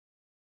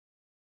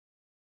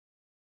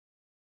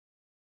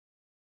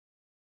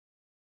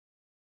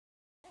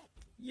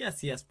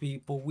Yes,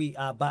 people. We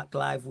are back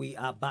live. We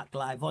are back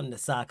live on the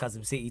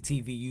Sarcasm City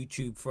TV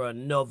YouTube for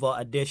another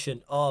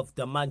edition of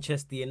the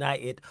Manchester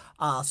United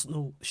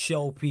Arsenal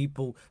show,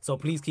 people. So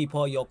please keep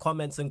all your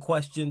comments and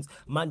questions,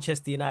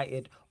 Manchester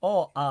United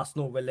or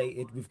Arsenal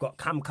related. We've got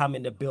Cam Cam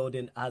in the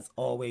building as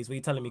always. What are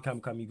you telling me, Cam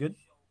Cam? You good?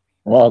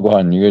 Well, go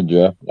on, you good,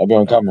 yeah? I'll be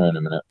on Yeah, camera in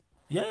a minute.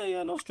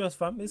 yeah, no stress,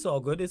 fam. It's all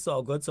good. It's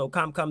all good. So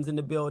Cam Cam's in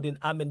the building.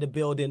 I'm in the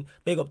building.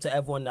 Big up to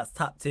everyone that's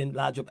tapped in.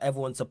 Large up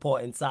everyone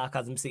supporting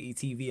Sarcasm City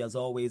TV. As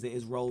always, it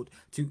is road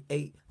to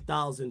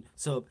 8,000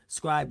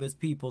 subscribers,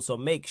 people. So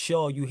make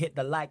sure you hit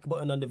the like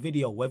button on the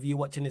video. Whether you're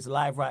watching this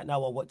live right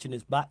now or watching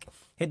this back,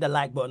 hit the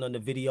like button on the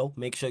video.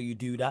 Make sure you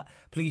do that.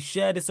 Please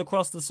share this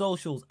across the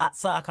socials at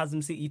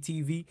Sarcasm City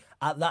TV,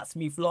 at That's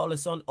Me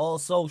Flawless on all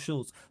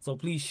socials. So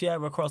please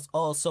share across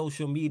all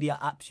social media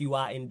apps you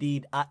are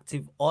indeed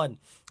active on.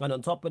 And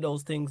on top of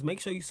those things, make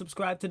sure you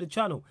subscribe to the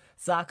channel,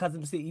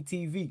 Sarcasm City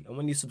TV. And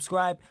when you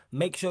subscribe,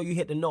 make sure you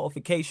hit the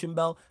notification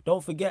bell.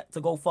 Don't forget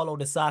to go follow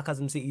the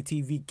Sarcasm City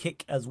TV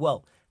Kick as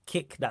well.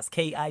 Kick, that's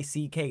Kick.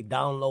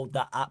 Download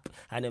that app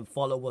and then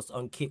follow us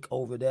on Kick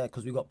over there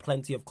because we got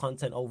plenty of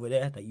content over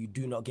there that you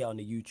do not get on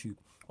the YouTube.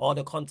 All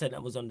the content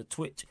that was on the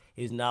Twitch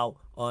is now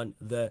on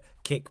the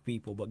Kick,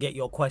 people. But get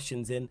your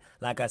questions in.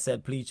 Like I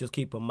said, please just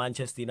keep them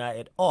Manchester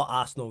United or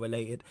Arsenal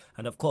related.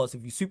 And of course,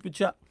 if you super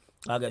chat,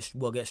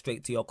 we'll get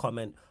straight to your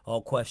comment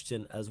or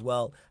question as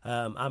well.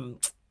 I'm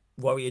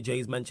Warrior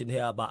J's mentioned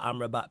here about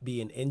Amrabat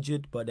being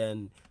injured, but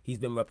then he's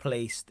been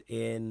replaced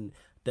in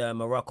the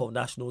Morocco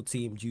national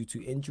team due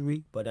to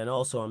injury. But then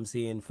also I'm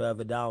seeing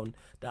further down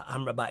that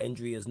Amrabat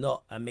injury is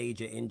not a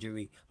major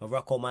injury.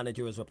 Morocco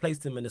manager has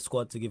replaced him in the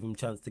squad to give him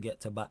chance to get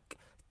back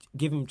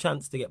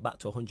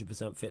to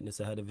 100% fitness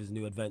ahead of his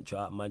new adventure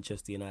at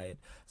Manchester United.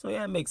 So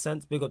yeah, it makes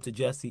sense. Big up to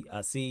Jesse.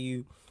 I see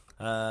you.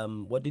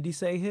 What did he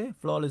say here?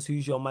 Flawless,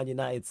 who's your Man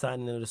United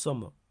signing in the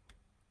summer?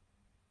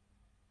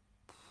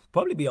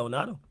 Probably be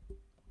Onana.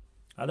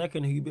 I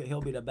reckon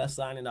he'll be the best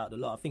signing out of the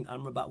lot. I think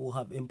Amrabat will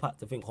have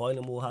impact. I think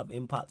Hoyland will have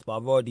impact. But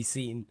I've already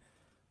seen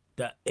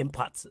the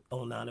impact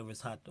Onana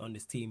has had on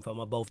this team from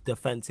a both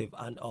defensive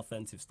and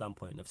offensive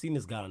standpoint. I've seen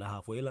this guy on the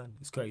halfway line.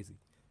 It's crazy.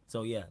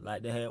 So yeah,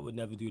 like the hair would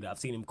never do that. I've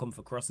seen him come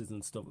for crosses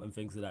and stuff and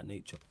things of that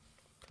nature.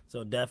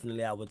 So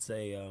definitely I would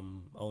say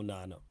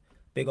Onana.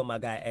 Big up my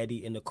guy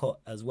Eddie in the cut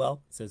as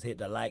well. Says hit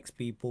the likes,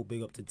 people.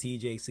 Big up to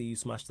TJ. See you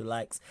smash the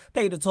likes.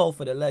 Pay the toll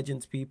for the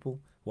legends, people.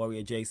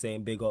 Warrior J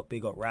saying big up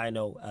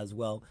Rhino as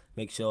well.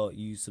 Make sure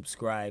you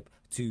subscribe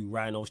to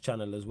Rhino's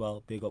channel as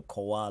well. Big up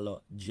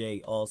Koala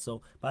J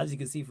also. But as you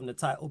can see from the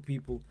title,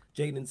 people,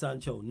 Jadon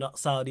Sancho, not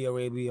Saudi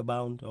Arabia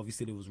bound.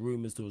 Obviously, there was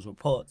rumors, there was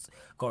reports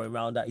going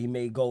around that he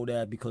may go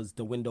there because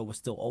the window was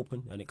still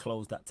open and it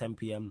closed at 10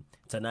 p.m.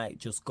 tonight,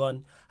 just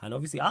gone. And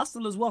obviously,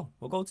 Arsenal as well.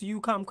 We'll go to you,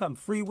 Cam.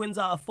 3 wins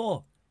out of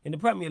 4 in the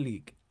Premier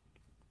League.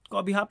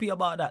 Gotta be happy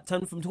about that.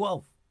 10 from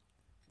 12.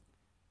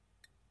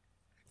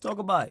 Talk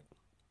about it.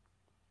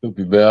 Could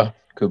be better,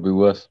 could be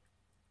worse.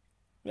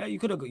 Yeah, you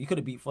could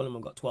have beat Fulham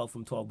and got 12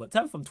 from 12, but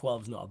 10 from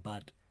 12 is not a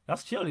bad.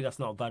 That's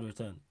not a bad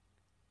return.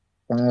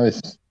 I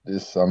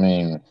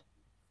mean,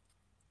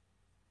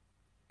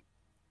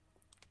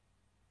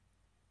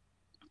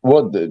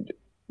 what the,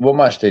 what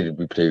match day did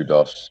we play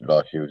last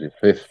year? Was it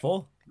fifth?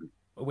 4?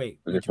 Oh, wait,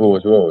 Was it four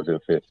as well? Or was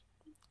it fifth?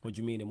 What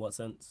do you mean? In what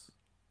sense?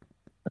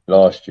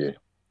 Last year.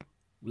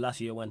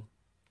 Last year when?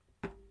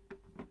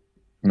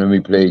 When we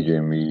played you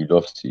and we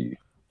lost to you.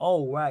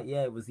 Oh right,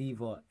 yeah, it was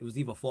either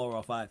 4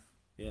 or 5.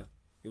 Yeah,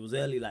 it was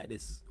early like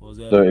this. It was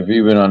early. So if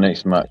we win our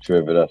next match,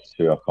 whoever that's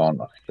two, I can't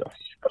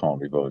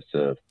be bothered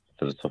to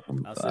the top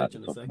of I'll search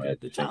in a second.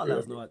 The child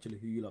has no actually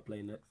who you are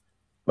playing next.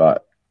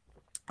 But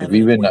if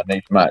we win that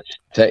next match,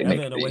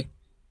 technically, Everton away.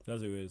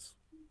 That's who it is.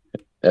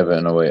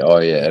 Everton away.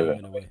 Oh yeah,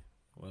 Everton away.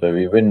 Well, so if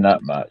we win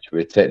that match,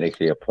 we're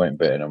technically a point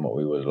better than what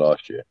we was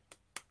last year.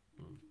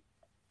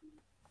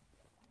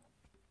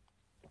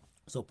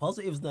 So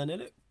positives then,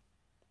 isn't it?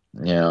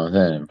 Yeah, I'm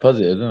saying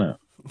positive, isn't it?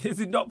 Is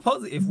it not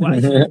positive? Why are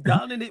you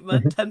down in it,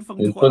 man? 10 from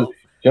 12. Do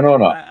you know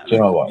what? Do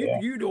you know what?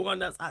 You the one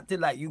that's acting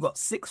like you got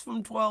 6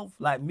 from 12,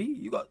 like me.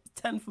 You got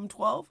 10 from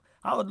 12.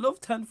 I would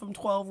love 10 from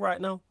 12 right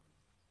now.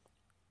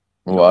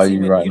 What are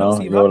you right now?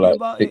 You're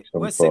like 6 from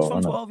 12. We're 6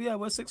 from 12. Yeah,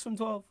 we're 6 from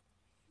 12.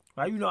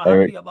 Why are you not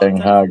Eric happy about 10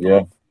 Hag, from 12? yeah. You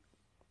know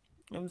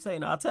what I'm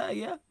saying? I'll tell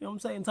you, yeah. You know what I'm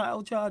saying?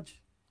 Title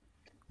charge.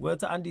 Word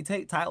to Andy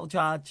Tate, title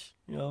charge.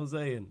 You know what I'm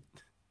saying?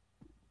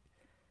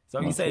 So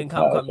you're saying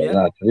come, yeah?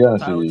 No, to be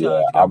honest Title with you,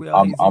 charge,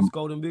 Gabriel Jesus,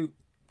 Golden Boot.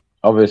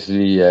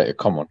 Obviously,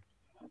 come on.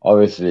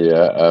 Obviously,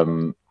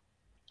 I'm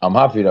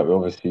happy that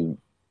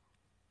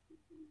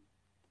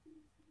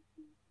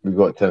we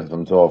got 10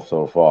 from 12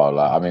 so far.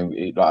 Like, I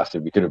mean, like I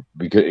said, it could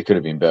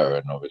have been better,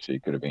 and obviously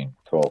it could have been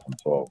 12 from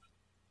 12.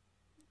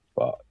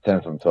 But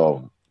 10 from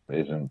 12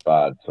 isn't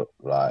bad. So,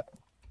 like,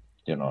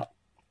 you know,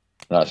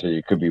 actually,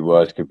 it could be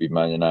worse. Could be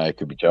Man United. It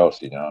could be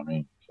Chelsea. You know what I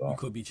mean? So, you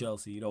could be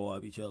Chelsea. You don't want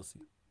to be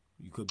Chelsea.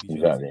 You could be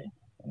exactly.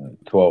 Chelsea.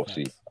 12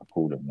 seat. I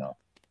call them now.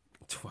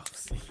 12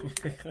 seat.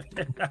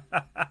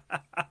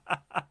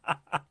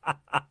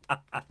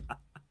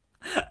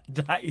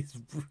 That is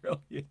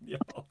brilliant, yo.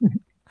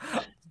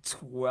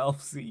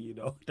 12C, you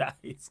know. That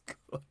is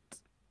good.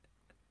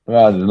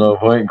 Man, there's no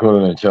point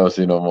calling it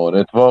Chelsea no more.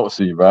 They're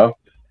 12C, bro.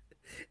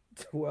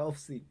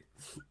 12C.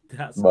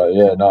 That's But good.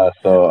 yeah, no.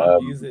 So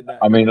I'm using that.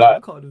 I You mean, know, I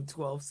like, call them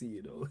 12C,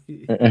 you know.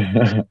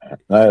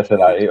 like I said,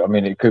 like, I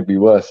mean, it could be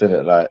worse, isn't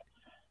it? Like,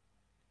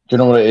 do you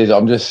know what it is?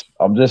 I'm just.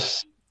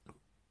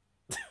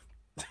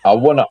 I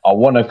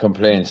wanna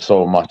complain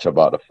so much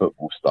about the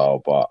football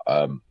style, but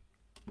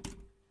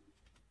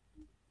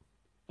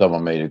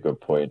someone made a good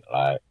point.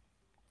 Like,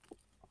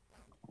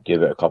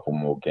 give it a couple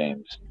more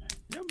games.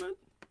 Yeah, man.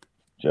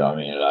 Do you know what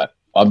I mean? Like,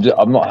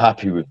 I'm not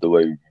happy with the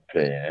way we've been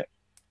playing it.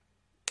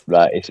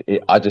 Like,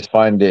 I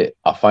find it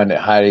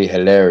highly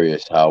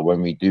hilarious how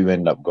when we do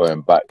end up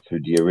going back to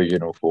the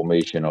original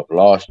formation of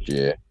last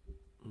year,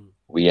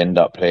 we end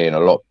up playing a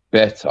lot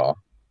better.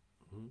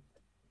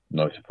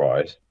 No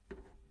surprise.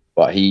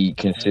 But he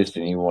Facts.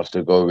 consistently wants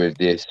to go with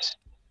this.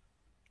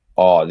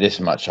 Oh, this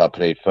match I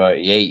played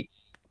 38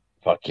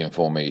 fucking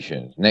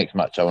formations. Next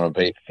match I want to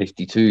play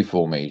 52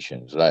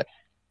 formations. Like,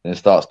 and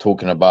starts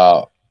talking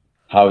about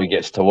how he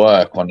gets to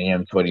work on the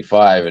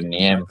M25 and the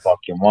M Facts.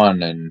 fucking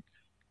one and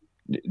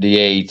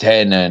the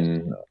A10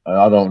 and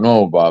I don't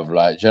know, bruv.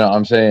 Like, do you know what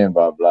I'm saying,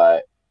 bruv?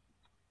 Like,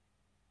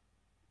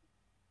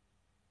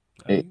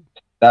 it, Hey.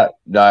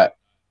 that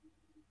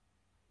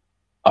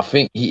I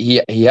think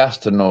he has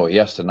to know. He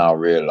has to now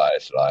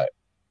realize like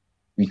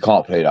we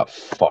can't play that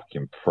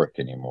fucking prick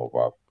anymore,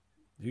 bruv.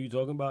 Who you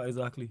talking about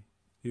exactly?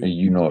 Who?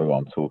 You know who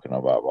I'm talking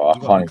about, bro. I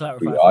You got to can't be even.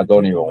 clarified for I the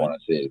don't even people, want man.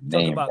 to say his You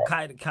talking name, about bro.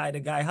 Kai the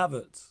guy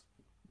Havertz?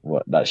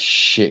 What that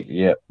shit?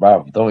 Yeah,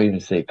 bro. Don't even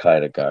say Kai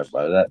the guy,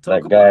 bro. Talk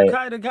That about guy.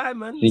 Kai the guy,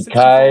 man. See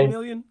 64 Kai.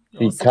 million or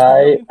See 60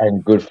 Kai million?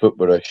 and good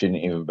footballer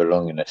shouldn't even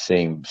belong in the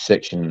same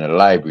section in the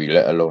library,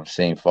 let alone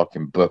same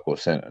fucking book or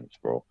sentence,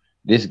 bro.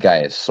 This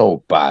guy is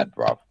so bad,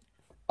 bro.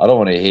 I don't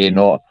want to hear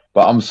no.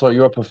 But I'm sorry,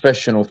 you're a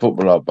professional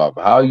footballer, bro.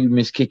 How you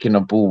miss kicking a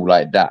ball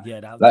like that? Yeah,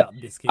 that Like,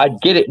 that biscuit I was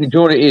get it. You mad.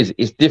 know what it is?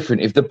 It's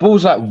different. If the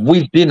ball's like Yeah.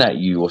 whizzed in at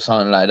you or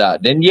something like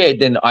that, then yeah,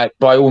 then I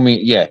by all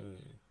means, yeah,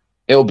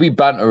 it'll be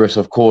banterous,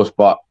 of course,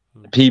 but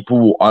people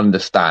will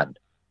understand.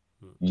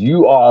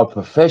 You are a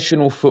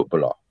professional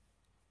footballer,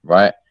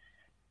 right?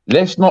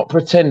 Let's not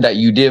pretend that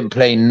you didn't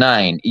play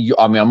nine.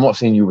 I mean, I'm not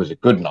saying you was a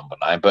good number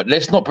nine, but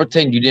let's not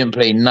pretend you didn't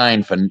play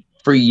nine for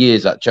 3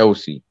 years at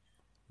Chelsea.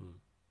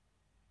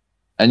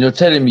 And you're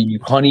telling me you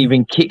can't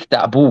even kick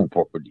that ball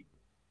properly.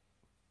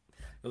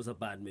 It was a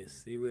bad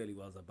miss. It really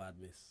was a bad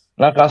miss.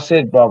 Like I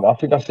said, bro, I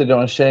think I said it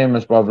on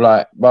Seamus, bro.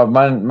 Like, bro,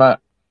 man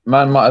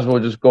might as well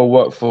just go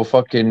work for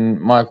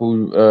fucking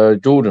Michael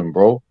Jordan,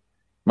 bro.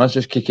 Man's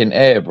just kicking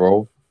air,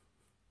 bro.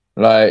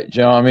 Like, do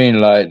you know what I mean?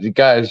 Like, the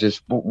guy is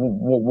just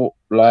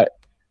like.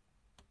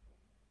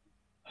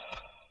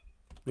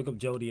 Big up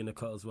Jody in the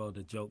cut as well,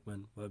 the joke,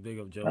 man. Well, big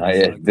up Jody,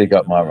 Yeah, swag big team,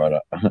 up man. my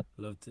brother.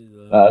 Love to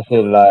Like I go said,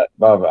 on. like,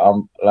 brother,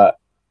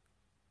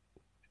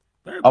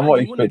 Very I'm bad.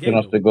 not You won the expecting game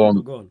us though. to go But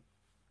on. go on.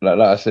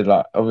 Like I said,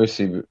 like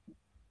obviously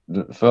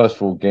the first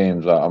 4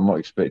 games, like I'm not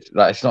expecting.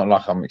 Like it's not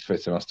like I'm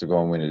expecting us to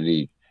go and win a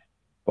league,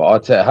 but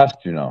Arteta has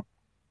to now.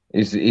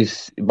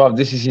 But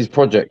this is his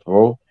project,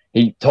 bro.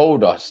 He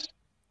told us.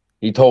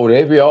 He told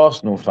every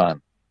Arsenal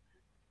fan,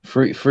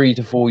 3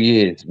 to 4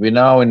 years. We're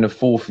now in the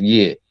 4th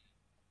year.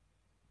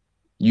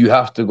 You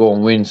have to go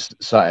and win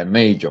something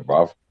major,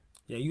 bruv.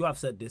 Yeah, you have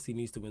said this. He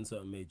needs to win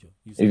something major.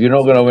 You If said you're not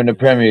this. You gonna win said the this.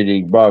 Premier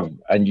League, bruv,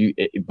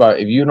 but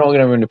if you're not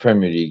gonna win the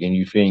Premier League and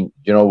you think,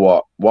 you know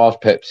what,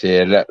 whilst Pep's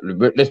here,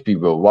 let's be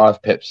real,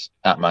 whilst Pep's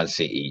at Man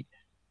City,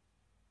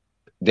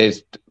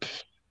 there's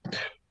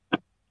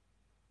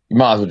you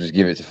might as well just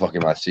give it to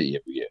fucking Man City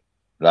every year.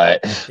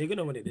 Like, They're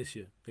gonna win it this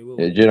year. They will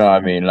do win it you know this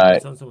what year. I mean? I Like,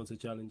 just want someone to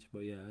challenge.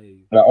 But yeah, I hear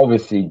you.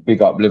 obviously,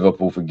 big up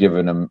Liverpool for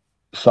giving them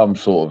some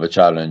sort of a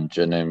challenge,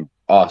 and then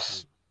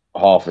us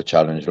half a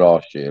challenge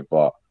last year.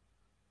 But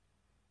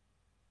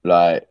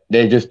like,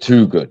 they're just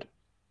too good.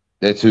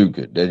 They're too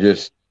good.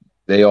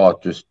 They are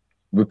just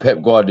with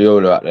Pep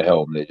Guardiola at the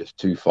helm. They're just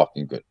too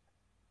fucking good.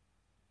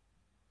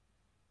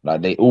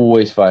 Like they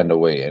always find a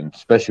way, and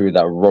especially with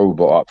that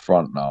robot up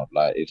front now,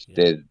 like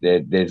Yeah.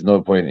 there's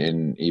no point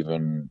in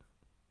even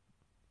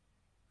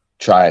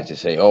trying to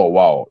say, oh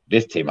wow,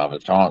 this team have a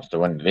chance to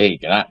win the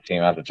league, and that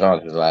team has a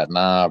chance. It's like,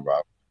 nah,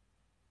 bro.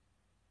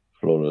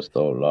 Flawless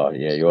don't laugh.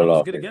 Yeah, I you're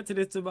was gonna laughing. get to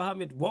this to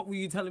Mohammed. What were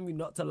you telling me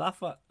not to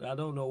laugh at? I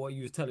don't know what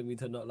you were telling me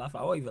to not laugh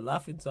at. I wasn't even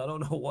laughing, so I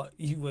don't know what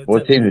you were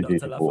What telling team me did not you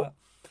to laugh support? at.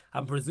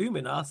 I'm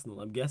presuming Arsenal.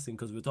 I'm guessing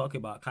because we're talking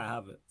about Kai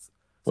Havertz. So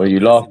Well, I'm you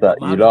guessing. laughed But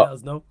at you Mohammed, laughed. let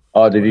us know.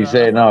 Oh, did What he did I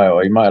say it laugh at? now?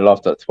 Or he might have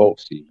laughed at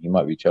 12th. He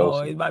might be Oh,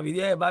 Chelsea. it might be.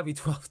 Yeah, it might be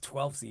 12.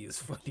 12C is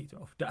funny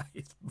though. That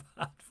is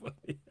mad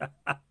funny.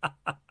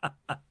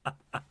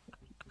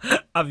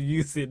 I'm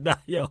using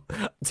that, yo.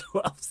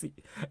 12C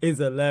is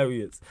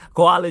hilarious.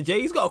 Koala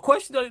J, he's got a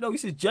question on it though. He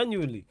says,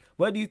 genuinely,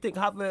 where do you think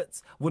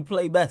Havertz would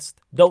play best?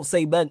 Don't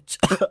say bench.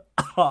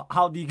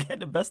 How do you get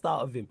the best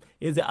out of him?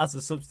 Is it as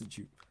a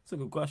substitute? It's a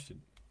good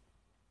question.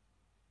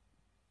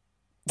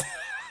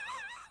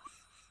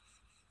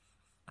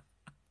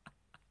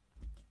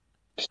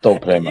 Just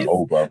don't play It him at is.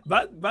 all, bro.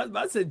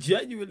 Man said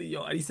genuinely,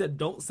 yo. And he said,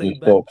 don't say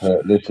Just don't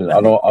bench. play. Listen, I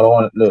Like, don't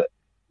want to look.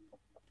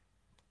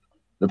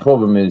 the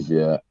problem is,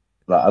 yeah,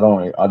 like I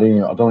don't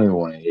even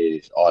want to hear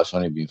this. Oh, it's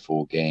only been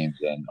 4 games,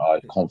 and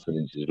our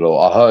confidence is low.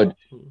 I heard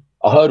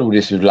all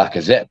this with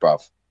Lacazette,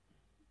 bruv.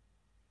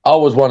 I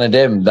was one of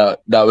them that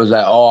was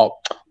like, oh,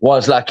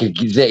 once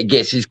Lacazette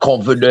gets his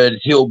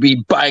confidence, he'll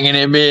be banging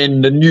him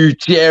in the new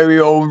Thierry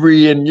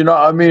Henry, and you know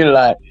what I mean,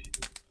 like,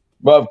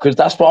 bruv, because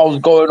that's what I was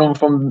going on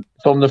from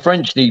the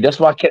French league. That's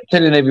why I kept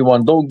telling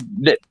everyone, don't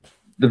let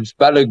the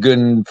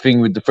Balogun thing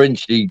with the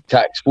French league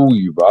tax fool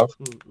you, bruv.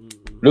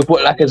 Look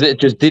what Lacazette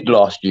just did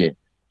last year.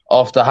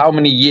 After how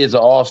many years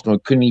at Arsenal,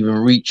 couldn't even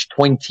reach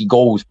 20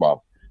 goals,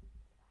 bruv.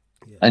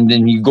 Yeah. And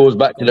then he goes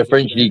back to the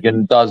French league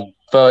and does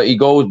 30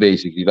 goals,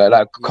 basically.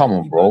 Like, come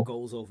on, bro.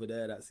 Goals over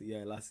there. Last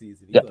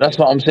season. Yeah, that's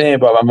what I'm saying,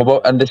 bro.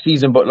 And the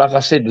season, but like I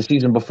said, the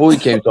season before he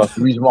came to us,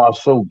 the reason why I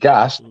was so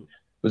gassed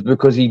was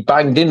because he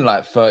banged in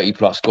like 30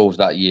 plus goals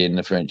that year in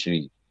the French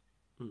league.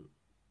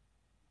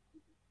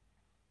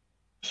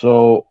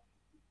 So,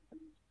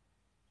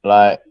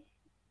 like,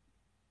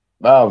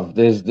 bruv,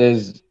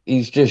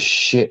 he's just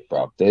shit,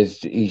 bruv.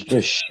 He's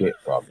just shit,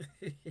 bruv.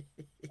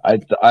 I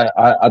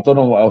don't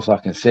know what else I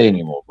can say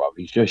anymore, bruv.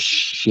 He's just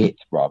shit,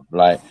 bruv.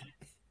 Like,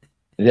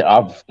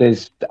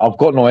 I've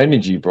got no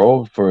energy,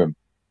 bro, for him.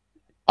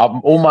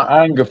 All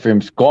my anger for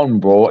him's gone,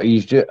 bro.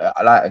 He's just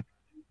like,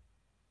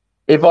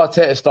 if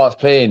Arteta starts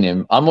playing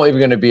him, I'm not even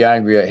going to be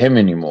angry at him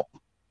anymore.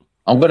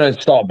 I'm going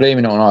to start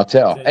blaming it on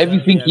Arteta.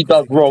 Everything he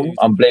does wrong,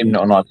 I'm blaming it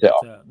on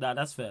Arteta. Nah,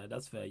 that's fair.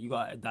 That's fair. You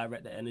got to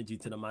direct the energy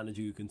to the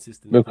manager who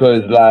consistently.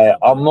 Because, like,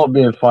 I'm not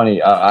being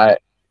funny. I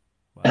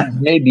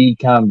maybe he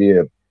can be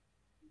an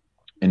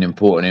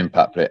important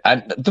impact player.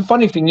 And the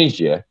funny thing is,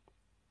 yeah,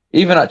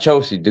 even at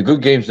Chelsea, the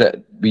good games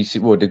that we see,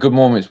 well, the good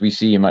moments we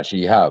see him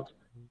actually have,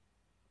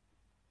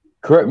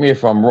 correct me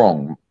if I'm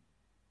wrong,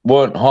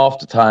 weren't half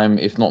the time,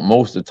 if not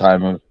most of the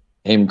time, of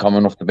him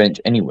coming off the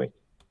bench anyway.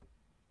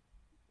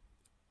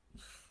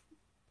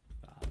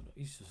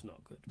 He's just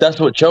not good. That's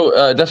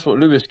what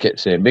Lewis kept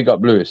saying. Big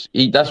up Lewis.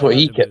 That's what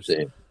he kept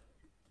saying.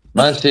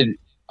 Man said,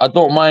 I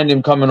don't mind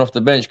him coming off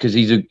the bench because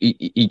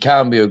he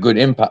can be a good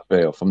impact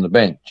player from the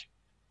bench.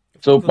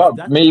 So,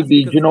 but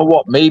maybe, you know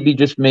what? Maybe,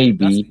 just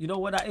maybe. You know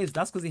what that is?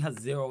 That's because he has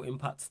 0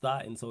 impact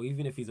starting. So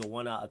even if he's a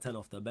 1 out of 10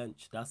 off the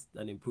bench, that's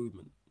an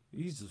improvement.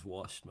 He's just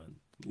washed, man.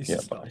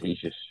 He's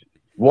just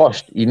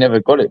washed. He never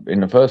got it in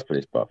the first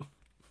place, bruv.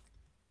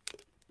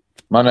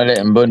 Man, I let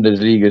him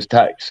Bundesliga's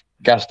tax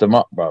gassed him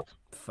up, bruv.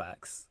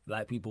 Facts.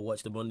 Like, people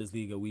watch the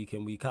Bundesliga week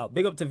in, week out.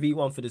 Big up to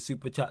V1 for the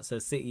super chat.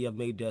 Says City have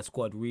made their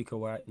squad weaker,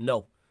 right?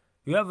 No.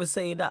 Whoever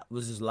saying that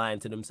was just lying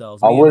to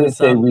themselves. I wouldn't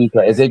say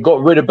weaker. If they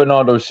got rid of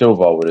Bernardo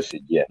Silva, I would have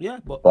said yeah. Yeah,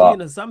 but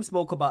me and Sam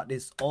spoke about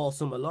this all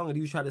summer long, and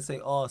he was trying to say,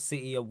 oh,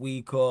 City are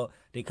weaker.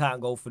 They can't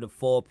go for the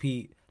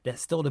 4-peat. They're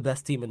still the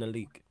best team in the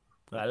league.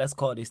 Like, let's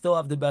call it. They still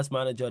have the best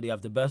manager. They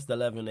have the best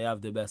 11. They have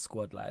the best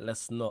squad. Like,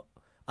 let's not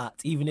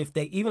act. Even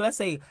let's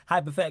say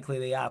hypothetically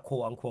they are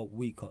quote unquote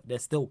weaker, they're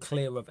still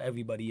clear of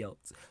everybody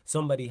else.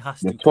 Somebody has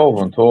to. 12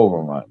 on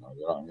 12 right now.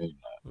 You know what I mean?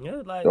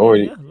 Yeah,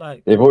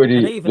 like they've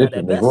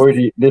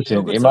already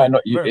listen. It might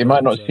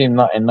not seem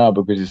nothing now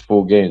because it's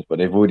 4 games, but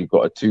they've already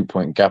got a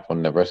 2-point gap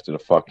on the rest of the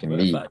fucking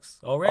league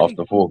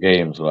after 4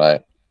 games.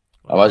 Like,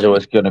 imagine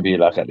what it's gonna be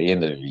like at the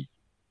end of the league.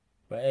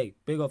 But hey,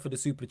 big up for the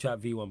super chat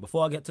V1.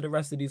 Before I get to the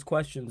rest of these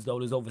questions, though,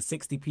 there's over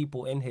 60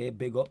 people in here.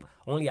 Big up.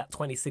 Only at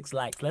 26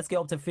 likes. Let's get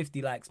up to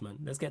 50 likes, man.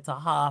 Let's get to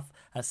half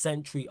a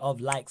century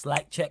of likes.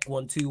 Like check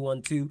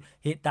 1212.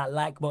 Hit that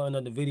like button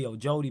on the video.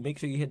 Jody, make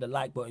sure you hit the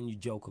like button, you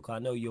joker. I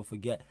know you'll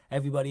forget.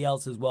 Everybody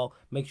else as well,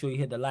 make sure you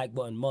hit the like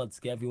button. Mods,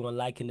 get everyone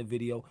liking the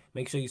video.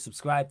 Make sure you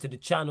subscribe to the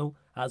channel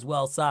as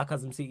well.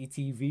 Sarcasm City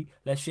TV.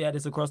 Let's share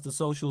this across the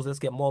socials. Let's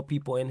get more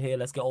people in here.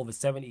 Let's get over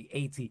 70,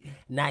 80,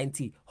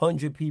 90,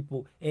 100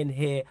 people in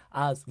here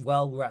as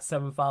well. We're at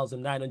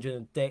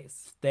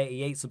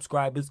 7,938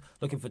 subscribers.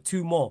 Looking for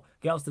 2 more.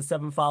 Get us to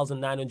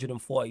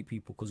 7,940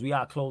 people because we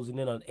are closing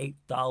in on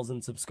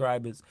 8,000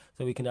 subscribers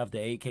so we can have the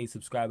 8K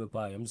subscriber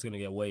party. I'm just going to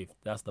get waved.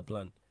 That's the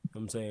plan.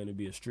 I'm saying it'll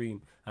be a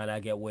stream and I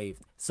get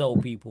waved. So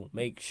people,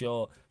 make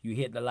sure you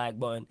hit the like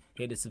button,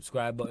 hit the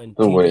subscribe button.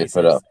 Still waiting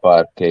for that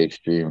 5K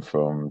stream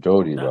from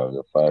Jody, bro.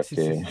 The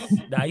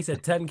 5K. Nah, he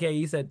said 10K.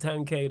 He said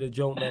 10K. The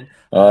joke, man.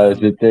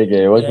 It's a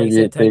 10K. What's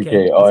the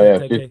 10K? Oh yeah,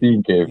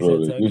 15K, bro.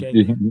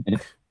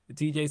 15K.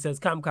 TJ says,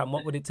 Cam,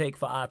 what would it take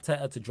for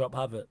Arteta to drop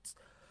Havertz?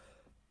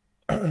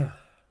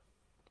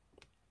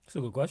 That's a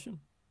good question.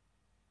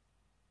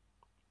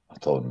 I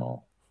don't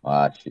know.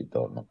 I actually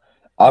don't know.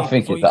 I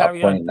think it's at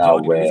a point now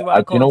where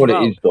you know what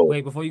it is though.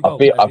 Wait, before you go,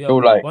 I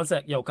feel like 1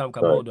 sec. Yo, come,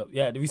 hold up.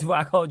 Yeah, the reason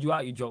why I called you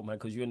out, you joke, man,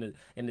 because you're in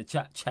the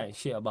chat chatting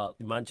shit about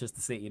Manchester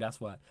City. That's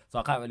why. So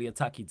I can't really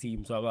attack your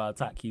team, so I'm gonna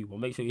attack you. Well,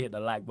 make sure you hit the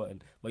like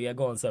button. But yeah,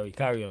 go on, sorry.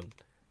 Carry on.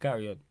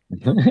 Carry on,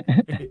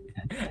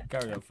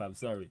 fam.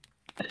 Sorry.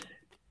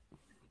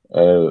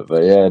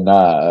 But yeah,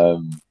 nah.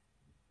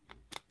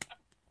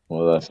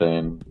 What was I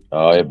saying?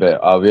 Oh, yeah,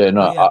 but I'll be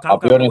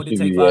honest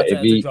with you. Yeah,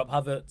 if he drop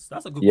Havertz,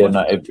 that's a good question.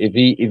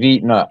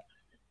 No,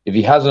 if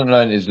he hasn't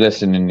learned his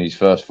lesson in these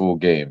first 4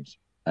 games,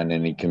 and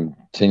then he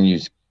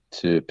continues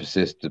to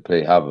persist to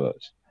play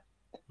Havertz,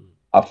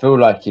 I feel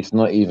like it's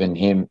not even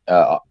him.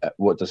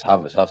 What does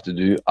Havertz have to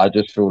do? I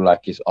just feel like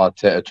it's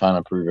Arteta trying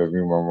to prove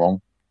everyone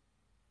wrong.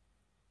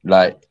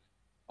 Like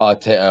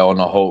Arteta on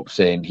a hope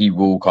saying he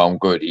will come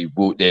good. He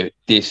will.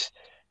 This.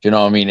 Do you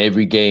know what I mean?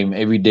 Every game,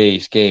 every day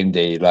is game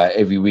day. Like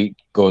every week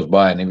goes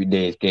by and every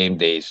day is game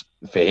days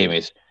for him.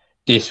 It's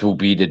this will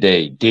be the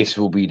day. This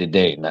will be the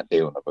day, and that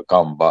day will never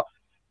come. But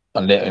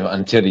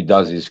until he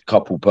does his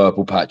couple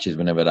purple patches,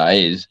 whenever that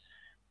is,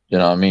 you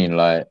know what I mean?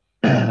 Like.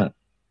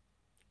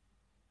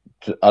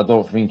 I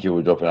don't think he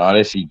will drop it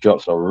unless he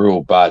drops a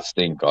real bad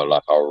stinker,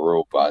 like a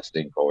real bad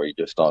stinker, where he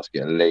just starts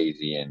getting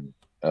lazy and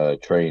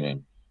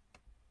training.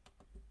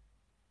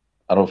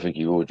 I don't think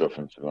he will drop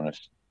him, to be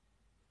honest.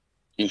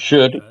 He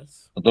should.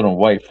 First, I don't know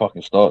why he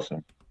fucking starts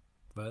him.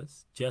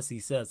 first, Jesse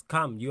says,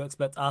 "Cam, you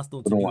expect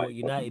Arsenal I to don't know do why what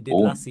he fucking United did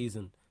bought last him.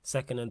 season,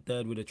 second and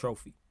third with a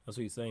trophy." That's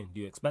what he's saying.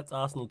 Do you expect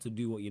Arsenal to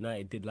do what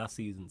United did last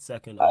season,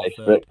 second I or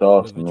third expect with a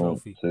Arsenal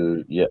trophy?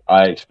 to, yeah,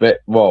 I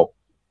expect, well,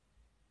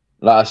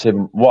 like I said,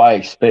 what I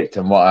expect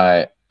and what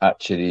I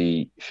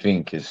actually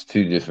think is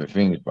two different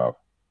things, bro.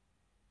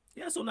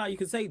 Yeah, so now you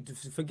can say,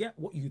 forget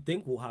what you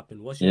think will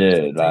happen. What's your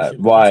Yeah, like,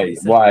 expectation? Because that's what he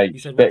said. what I He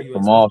said, "What do expect you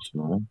from expect?"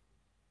 Arsenal,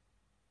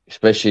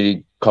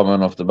 especially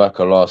coming off the back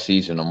of last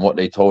season and what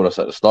they told us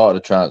at the start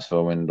of the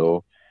transfer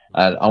window.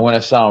 And I'm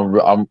gonna sound,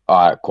 I'm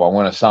all right, cool. I'm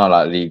gonna sound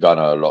like Lee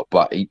Gunner a lot,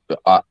 but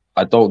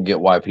I don't get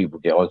why people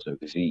get onto it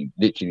because he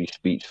literally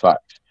speaks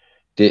facts.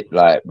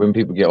 Like when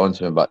people get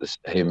onto him about this,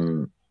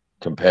 him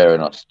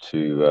comparing us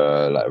to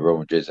like Real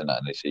Madrid and that,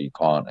 and they say you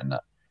can't and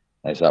that,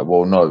 and it's like,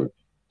 well, no,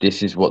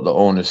 this is what the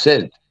owner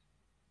said.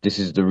 This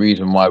is the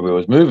reason why we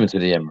was moving to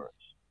the Emirates.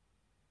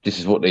 This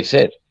is what they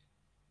said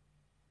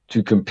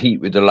to compete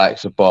with the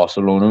likes of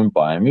Barcelona and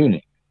Bayern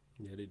Munich.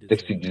 Yeah, they did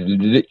That's say that.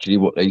 literally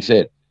what they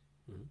said.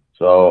 Mhm.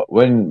 So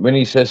when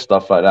he says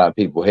stuff like that,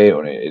 people hate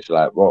on it. It's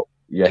like, well,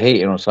 you're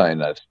hating on something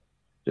that's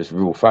just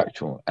real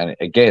factual. And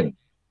again,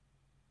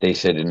 they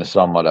said in the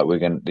summer that we're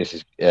gonna. This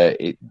is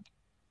it.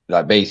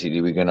 Like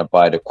basically, we're gonna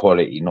buy the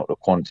quality, not the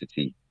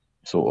quantity,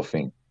 sort of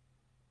thing.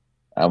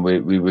 And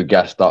we were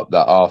gassed up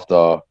that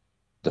after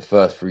the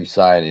first three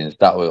signings,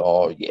 that was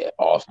oh yeah,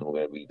 Arsenal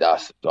gonna be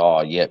that's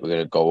oh yeah, we're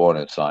gonna go on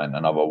and sign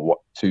another what,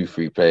 two,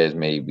 three players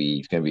maybe.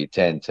 It's gonna be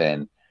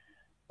 10-10.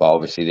 But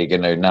obviously, they're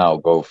going to now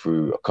go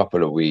through a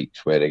couple of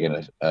weeks where they're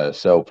going to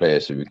sell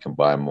players so we can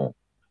buy more.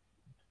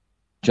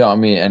 Do you know what I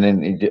mean? And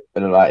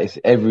then like it's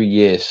every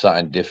year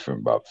something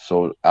different, bro.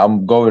 So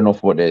I'm going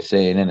off what they're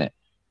saying, innit?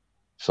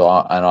 So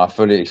I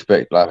fully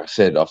expect, like I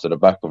said, after the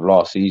back of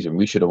last season,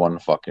 we should have won the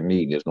fucking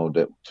league. There's no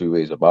two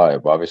ways about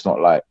it, bro. It's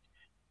not like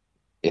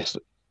it's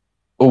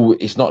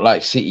it's not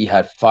like City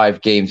had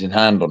 5 games in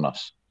hand on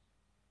us.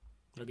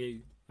 I get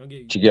you. I get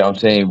you. Do you get what I'm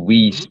saying?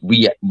 Mm-hmm.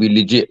 We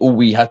legit all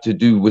we had to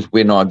do was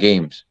win our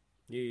games.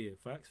 Yeah, yeah.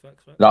 Facts,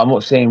 facts, Like, facts. I'm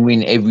not saying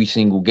win every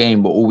single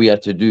game, but all we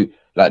had to do,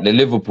 like the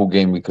Liverpool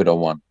game, we could have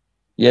won.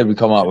 Yeah, we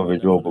come You out should have with won a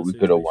that draw, for but that we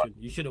could have won.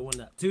 situation. You should have won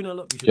that. 2-0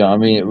 up, you should Do you have know what I won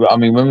that. mean? I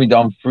mean, when we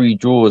done 3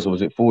 draws, or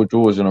was it 4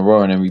 draws in a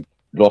row, and then we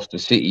lost to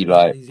City? Yeah,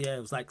 Like, yeah,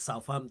 it was like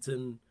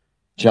Southampton,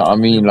 do you know what I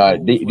mean? Like,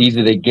 Liverpool was one of these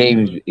are the them.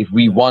 games. If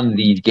we Yeah. won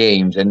these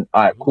games, and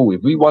all right, Mm-hmm. cool.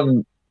 If we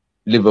won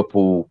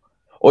Liverpool,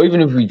 or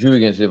even if we drew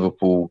against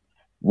Liverpool,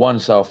 won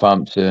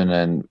Southampton,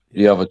 and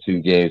the Yeah. other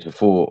 2 games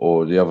before,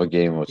 or the other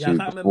game or Yeah, I two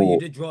can't remember. You before.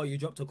 did draw. You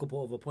dropped a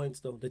couple of points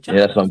though. The Yeah, chat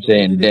that's what points I'm though.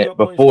 Who did saying. they That drop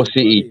points before to? Who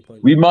are City, they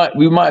points?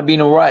 we might have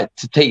been all right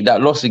to take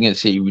that loss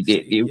against City. We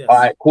did. City. All Yes.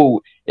 right,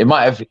 cool. It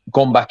might have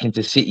gone back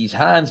into City's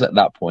hands at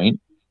that point,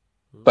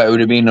 Mm-hmm. but it would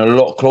have been a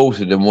lot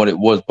closer than what it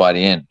was by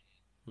the end.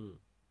 Do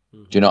you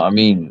Mm-hmm. know what I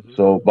mean? Mm-hmm.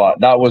 So, but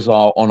that was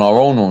our on our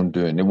own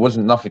doing. It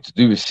wasn't nothing to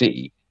do with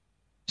City.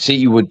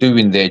 City were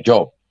doing their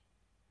job.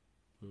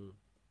 Mm-hmm.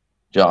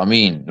 Do you know what I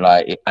mean?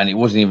 Like, and it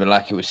wasn't even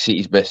like it was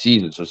City's best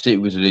season. So City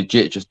was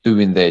legit just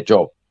doing their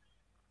job.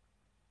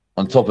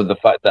 On top of Yeah. the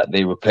fact that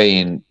they were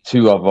playing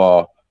 2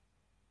 other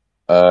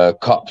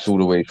cups all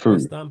the way through.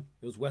 West Ham.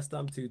 It was West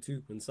Ham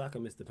 2-2 when Saka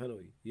missed the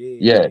penalty. Yeah, yeah,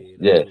 Yeah, yeah, yeah. That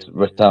was yes, the one.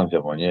 West Yeah. Ham's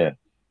that one, yeah.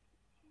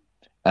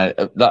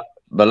 And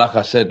but like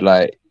I said,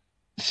 like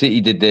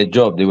City did their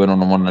job. They went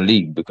on and won the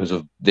league because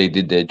of they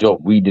did their job.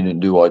 We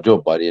didn't do our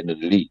job by the end of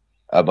the league,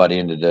 by the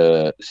end of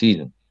the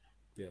season.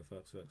 Yeah.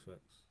 Facts. Facts. Facts.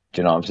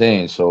 Do you know what I'm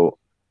saying? So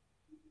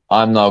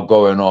I'm now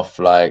going off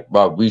like,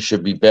 but we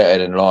should be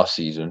better than last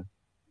season.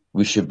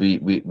 We should be.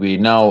 We're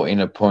now in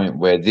a point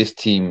where this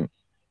team,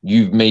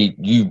 you've made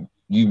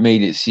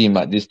it seem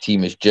like this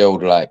team is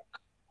gelled like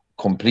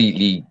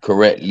completely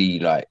correctly.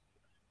 Like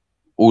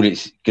all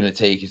it's gonna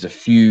take is a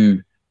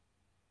few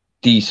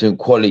decent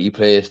quality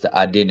players to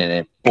add in, and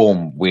then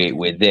boom, Yeah.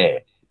 we're Yeah.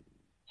 there.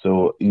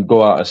 So you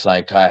go out and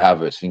sign Kai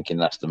Havertz, thinking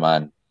that's the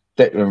man.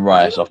 Declan Did you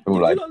Rice, I not? feel Did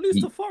you like not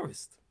lose to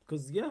Forest?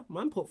 Because yeah,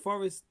 man put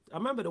Forest. I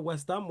remember the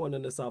West Ham one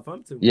and the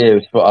Southampton yeah, one.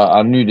 it was,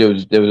 I knew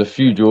there was a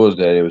few draws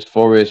there. There was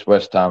Forest,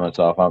 West Ham, and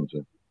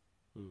Southampton.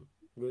 Hmm.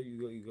 Go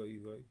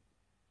you.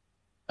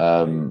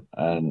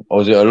 And or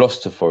was it a loss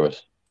to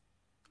Forest?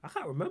 I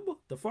can't remember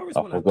the Forest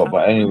I one. I forgot.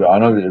 But cannot anyway, remember. I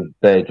know that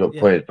they dropped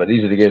Yeah. points. But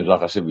these are the games,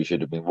 like I said, we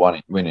should have been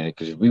winning it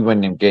because if we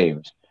win them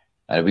games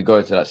and if we go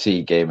into that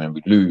City game and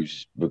we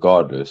lose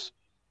regardless,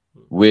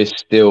 we're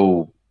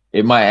still.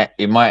 It might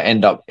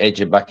end up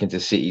edging back into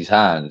City's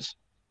hands,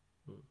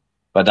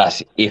 but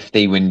that's if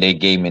they win their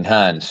game in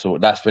hand. So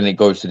that's when it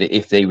goes to the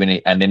if they win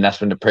it, and then that's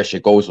when the pressure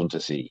goes on to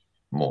City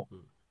more.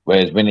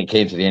 Whereas when it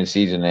came to the end of the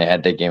season, they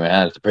had their game in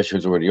hand. The pressure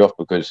was already off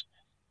because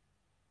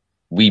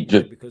we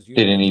just because you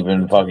lot didn't are top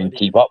even notch fucking already.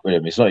 keep up with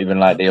them. It's not even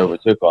like they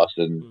overtook us,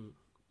 and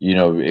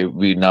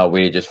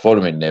we're just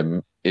following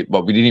them.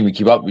 But we didn't even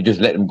keep up. We just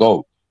let them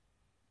go.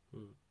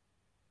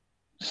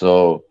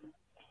 So,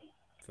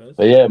 First.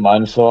 but yeah,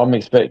 man. So I'm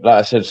expect, like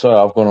I said, sorry,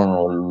 I've gone on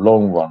a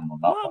long run on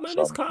that Nah, one. man,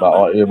 So, it's calm,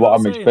 but man. You know what what I'm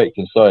I'm saying?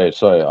 expecting,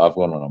 sorry, I've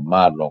gone on a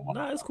mad long one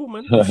Nah, it's cool,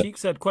 man. on that. Sheik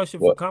said, question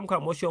for But Cam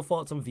Cam, what's your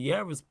thoughts on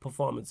Vieira's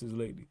performances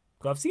lately?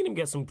 'Cause I've seen him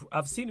get some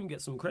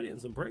credit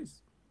and some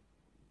praise.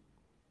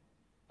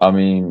 I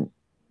mean,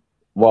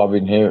 what I've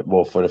been hearing,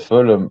 well, for the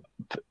Fulham,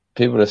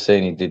 people are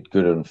saying he did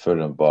good on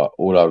Fulham, but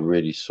all I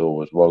really saw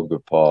was one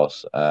good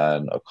pass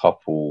and a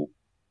couple.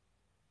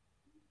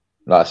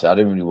 Like I said, I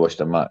didn't really watch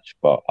the match,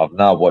 but I've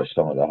now watched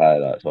some of the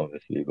highlights,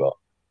 obviously. But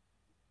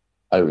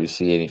I don't really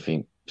see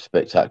anything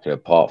spectacular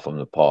apart from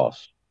the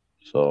pass.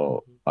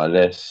 So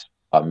unless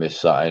I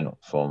missed something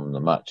from the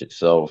match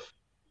itself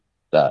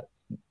that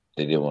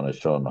they didn't want to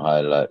show on the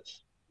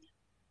highlights.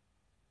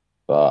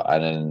 But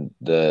and then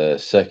the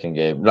second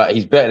game, like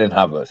he's better than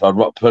Havertz.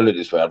 Put it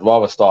this way: I'd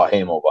rather start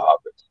him over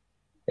Havertz.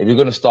 If you're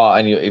gonna start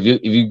any, if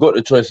you got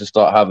the choice to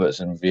start Havertz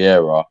and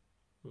Vieira,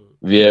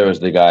 Vieira's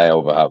the guy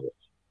over Havertz.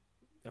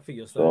 I think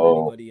you're starting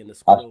So anybody in the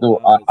squad over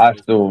Havertz at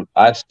this point.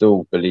 I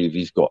still believe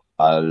he's got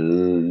a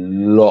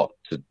lot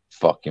to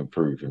fucking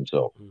prove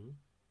himself.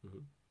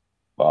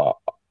 But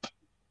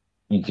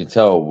you can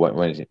tell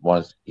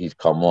once he's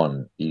come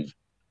on, he's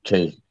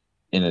changed,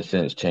 in a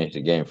sense, changed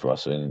the game for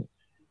us and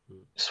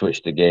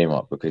switched the game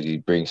up because he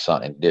brings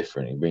something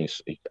different. He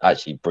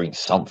actually brings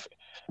something,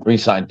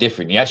 brings something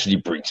different. He actually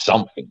brings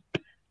something,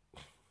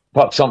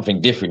 fuck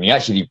something different. He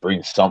actually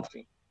brings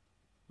something,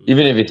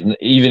 even if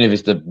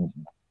it's the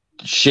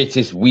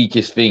shittest,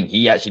 weakest thing.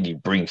 He actually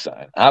brings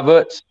something.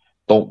 Havertz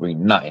don't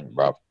bring nothing,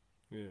 bruv.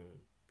 Yeah,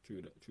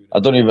 true that, true I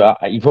that. don't even.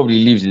 He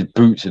probably leaves his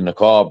boots in the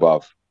car,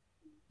 bruv.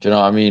 Do you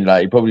know what I mean?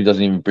 Like he probably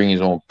doesn't even bring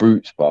his own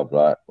boots, bruv.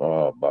 Like,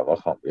 oh, bruv,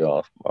 I can't be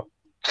asked, bruv.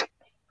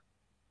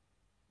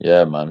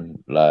 Yeah,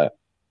 man. Like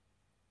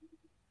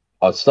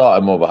I'd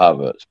start him over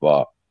Havertz,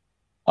 but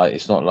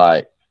it's not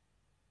like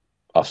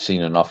I've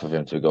seen enough of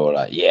him to go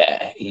like,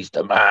 yeah, he's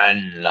the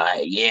man.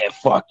 Like, yeah,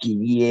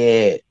 fucking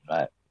yeah.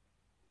 Like,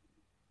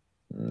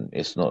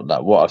 it's not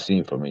that. What I've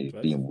seen from him is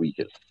being weak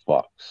as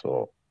fuck.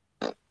 So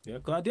yeah,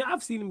 because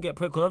I've seen him get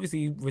praised. Because obviously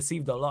he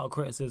received a lot of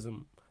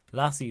criticism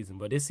last season,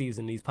 but this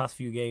season, these past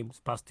few games,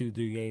 past 2,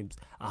 3 games,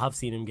 I have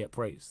seen him get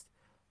praised.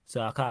 So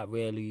I can't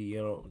really,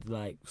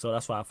 so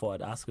that's why I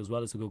thought I'd ask as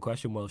well. It's a good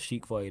question. Well,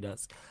 Sheik for you,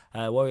 that's.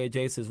 Warrior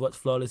J says, what's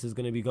flawless is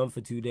going to be gone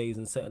for 2 days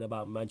and something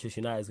about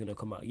Manchester United is going to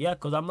come out. Yeah,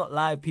 because I'm not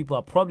live, people.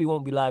 I probably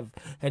won't be live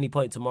any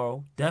point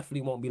tomorrow.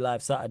 Definitely won't be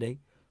live Saturday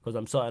because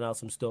I'm sorting out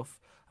some stuff.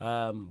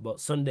 But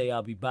Sunday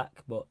I'll be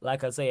back. But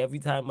like I say, every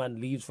time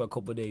man leaves for a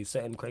couple of days,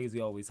 something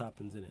crazy always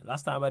happens in it.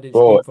 Last time I did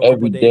bro, stream for a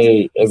couple of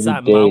days, we every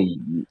sat him out, day,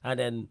 and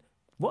then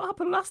what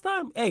happened last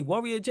time? Hey,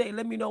 Warrior J,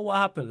 let me know what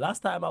happened. Last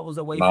time I was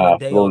away for a nah,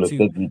 day or flawless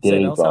two. every Something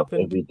day, else bro.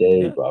 happened. Every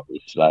day, Yeah. bro.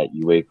 It's like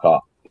you wake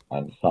up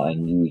and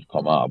something news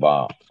come out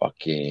about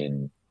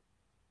fucking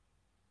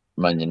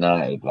Man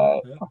United.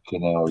 Like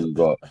fucking hell, you.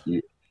 Do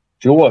you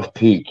know what's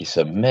peak? It's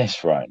a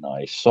mess right now.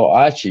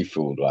 I actually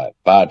feel like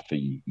bad for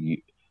you.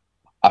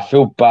 I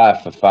feel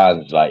bad for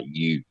fans like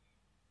you,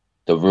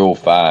 the real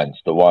fans,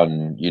 the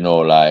one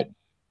like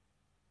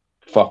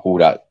fuck all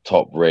that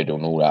top red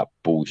and all that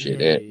bullshit.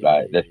 Yeah, They yeah,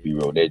 like, yeah, let's yeah, be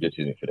real, they're just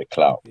in it for the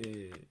clout.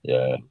 yeah,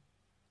 yeah.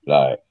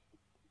 Yeah,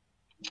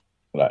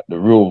 like the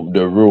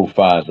real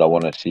fans that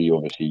want to see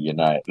obviously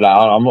United. Like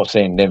I'm not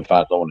saying them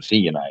fans don't want to see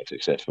United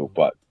successful,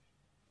 but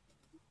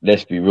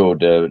let's be real,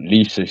 the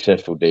least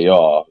successful they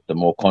are, the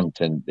more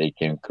content they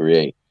can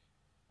create.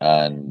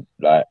 And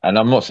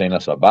I'm not saying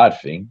that's a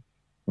bad thing.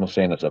 I'm not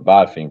saying that's a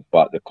bad thing,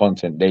 but the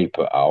content they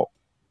put out,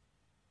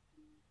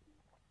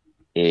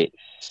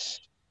 it's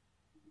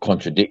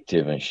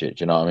contradictive and shit.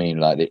 Do you know what I mean?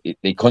 Like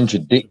they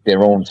contradict their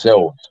Typical own United.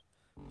 selves.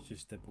 It's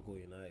just typical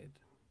United.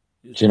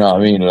 It's Do you just know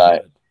what I mean? typical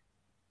Like, United.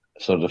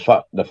 so the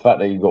fact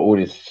that you got all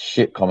this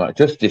shit coming out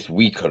just this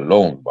week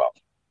alone, bro.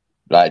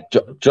 Like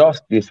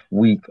just this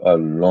week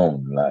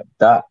alone, like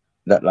that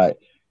like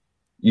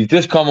you've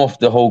just come off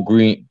the whole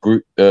green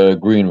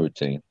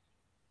routine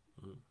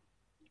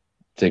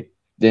to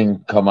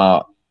then come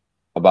out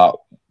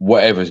about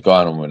whatever's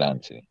going on with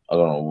Anthony. I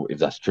don't know if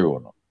that's true or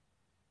not.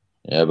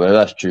 Yeah, but if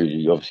that's true,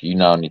 you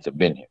now need to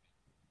bin him.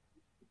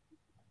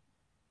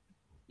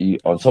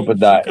 On top She of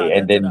she that, can't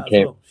and get to then that as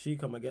came well. She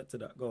come and get to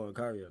that. Go on,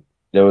 carry on.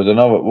 there was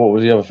another. What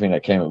was the other thing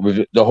that came up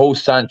with the whole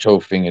Sancho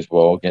thing as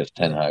well against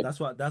Ten Yeah, Hag?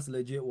 that's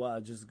legit what I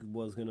just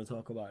was gonna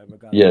talk about in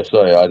regards Yeah, to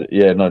that.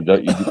 sorry. No,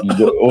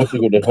 you also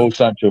got the whole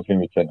Sancho thing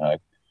with Ten Hag.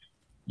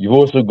 You've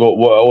also got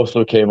what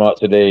also came out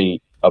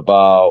today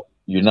about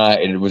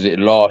United. Was it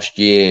last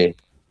year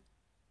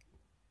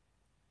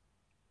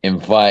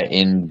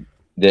inviting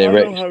their I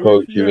know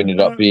ex-coach Harry. who Yeah, ended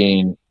up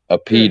being a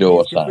yeah, pedo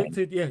or he's something.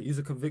 convicted. Yeah, he's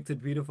a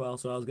convicted pedophile.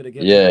 So I was gonna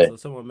get to that. Yeah. So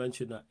someone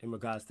mentioned that in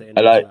regards to And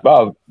in the like, chat.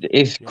 bro,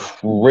 it's Yeah.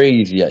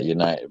 crazy at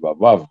United,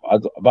 bro.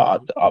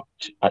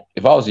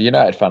 If I was a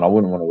United fan, I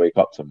wouldn't want to wake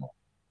up tomorrow,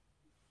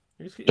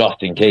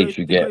 just in case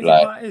you The get crazy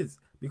like, part is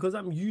because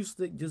I'm used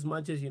to just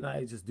Manchester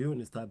United just doing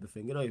this type of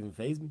thing. It don't even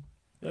phase me.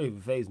 It don't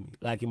even phase me.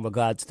 Like in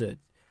regards to,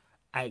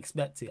 I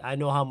expect it. I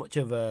know how much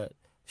of a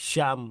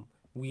sham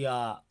we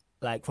are,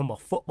 like from a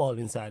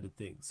footballing side of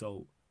things.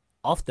 So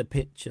off the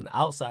pitch and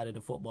outside of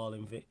the football,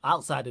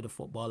 outside of the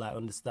football, I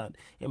understand.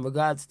 In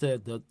regards to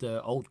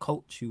the old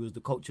coach, who was the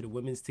coach of the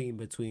women's team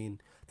between,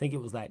 I think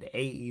it was like the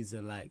 80s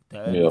and like the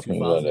early yeah, I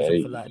think like 2000s, the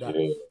something 80s, like that.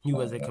 yeah, He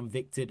was something a like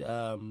convicted.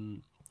 I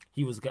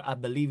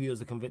believe he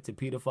was a convicted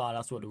paedophile.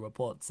 That's what the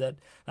report said.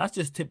 That's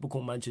just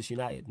typical Manchester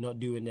United not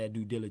doing their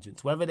due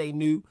diligence. Whether they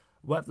knew,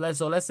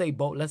 let's say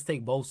both. Let's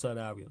take both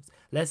scenarios.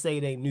 Let's say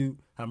they knew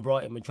and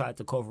brought him and tried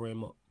to cover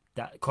him up.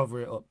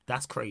 Cover it up.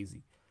 That's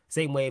crazy.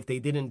 Same way if they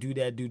didn't do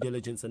their due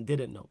diligence and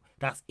didn't know,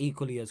 that's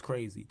equally as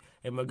crazy.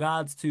 In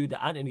regards to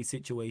the Anthony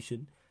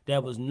situation, there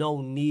was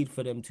no need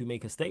for them to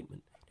make a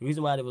statement. The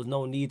reason why there was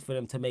no need for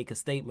them to make a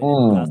statement in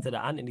regards to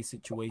the Anthony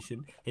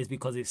situation is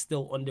because it's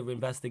still under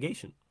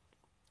investigation.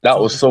 that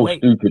So was just so wait.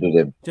 stupid of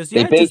them. Just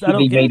They yeah, just I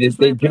don't basically care. made it. Just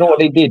let Do it you play know what out.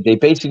 they did? They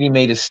basically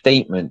made a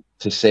statement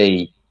to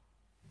say,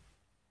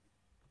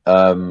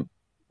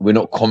 we're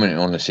not commenting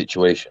on the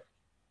situation.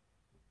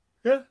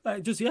 Yeah,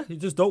 like you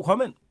just don't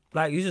comment.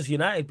 Like you just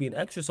United being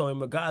extra. So in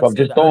regards But to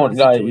just the Anthony don't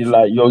situation,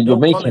 you're don't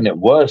making comment. it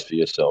worse for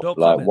yourself. Don't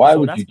Like, comment. why So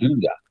would you do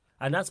that?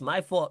 and that's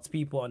my thoughts,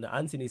 people, on the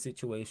Anthony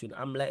situation.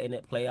 I'm letting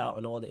it play out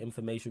and all the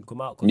information come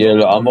out because Yeah, all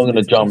look, I I'm know not is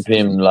gonna bits and jump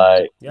pieces. in.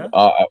 Like, Yeah.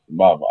 I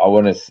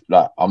want to.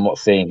 Like, I'm not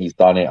saying he's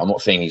done it. I'm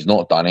not saying he's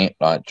not done it.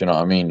 Like, do you know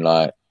what I mean?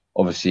 Like,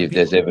 obviously, And if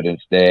there's people,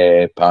 evidence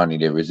there, apparently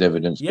there is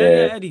evidence yeah,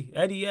 there. Eddie,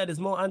 yeah. There's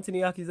more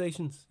Anthony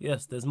accusations.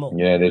 Yes, there's more.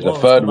 Yeah, there's a More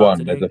has third come out one.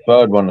 There's today. a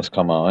third one that's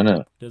come out,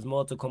 isn't it? There's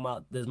more to come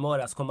out. There's more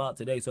that's come out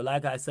today. So,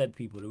 like I said,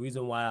 people, the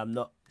reason why I'm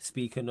not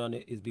speaking on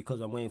it is because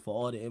I'm waiting for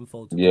all the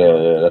info to come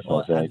out. Yeah, that's what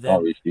I'm Or saying. You and can't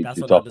then really speak that's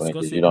too when I tough on it discuss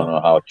because you it. don't But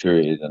know how true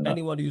it is and that.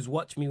 anyone who's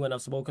watched me when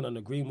I've spoken on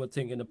the Greenwood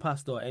thing in the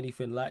past or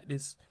anything like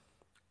this,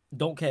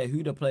 don't care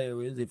who the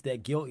player is. If they're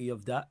guilty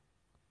of that,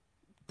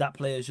 that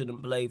player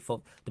shouldn't play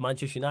for the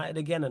Manchester United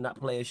again, and that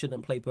player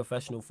shouldn't play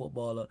professional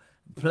football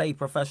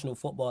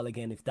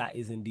again if that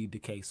is indeed the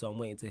case. So I'm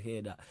waiting to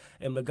hear that.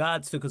 In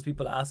regards to, because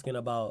people are asking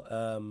about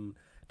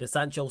the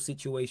Sancho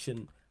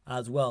situation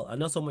as well, and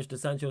not so much the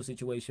Sancho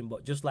situation,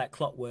 but just like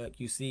clockwork,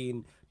 you've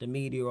seen the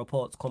media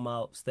reports come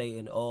out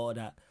stating, oh,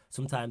 that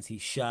sometimes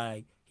he's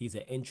shy, he's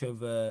an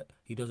introvert,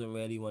 he doesn't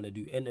really want to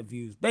do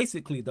interviews.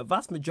 Basically, the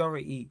vast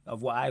majority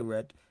of what I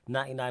read,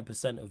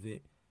 99% of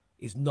it,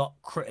 is not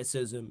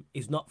criticism,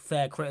 is not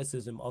fair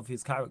criticism of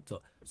his character.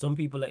 Some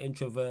people are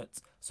introverts,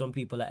 some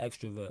people are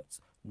extroverts.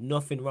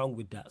 Nothing wrong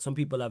with that. Some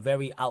people are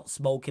very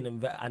outspoken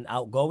and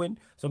outgoing.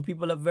 Some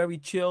people are very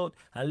chilled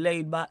and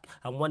laid back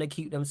and want to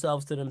keep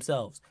themselves to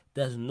themselves.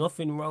 There's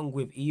nothing wrong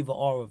with either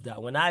or of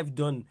that. When I've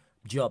done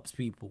jobs,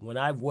 people, when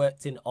I've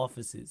worked in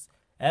offices,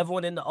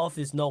 everyone in the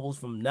office knows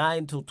from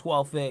 9 till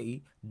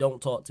 12:30,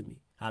 don't talk to me.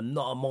 I'm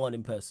not a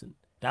morning person.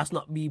 That's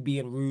not me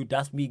being rude.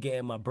 That's me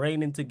getting my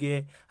brain into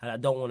gear and I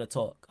don't want to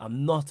talk.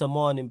 I'm not a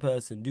morning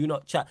person. Do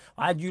not chat.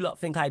 Why do you lot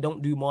think I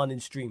don't do morning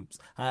streams?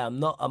 I am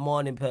not a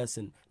morning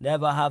person.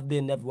 Never have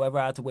been, never ever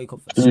had to wake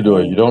up for True though,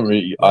 you school, don't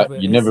really. whatever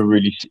it You is. never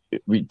really. Do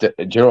you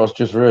know what I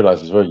just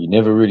realized as well? You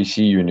never really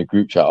see you in the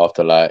group chat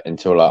after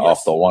until after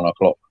Yes. 1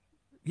 o'clock.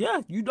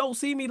 Yeah, you don't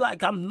see me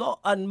like I'm not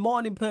a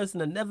morning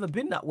person and never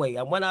been that way.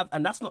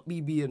 And that's not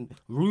me being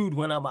rude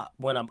when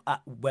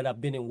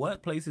I've been in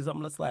workplaces.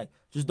 I'm just like,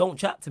 just don't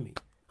chat to me.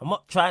 I'm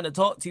not trying to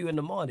talk to you in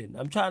the morning.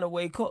 I'm trying to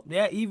wake up.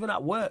 Yeah, even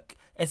at work,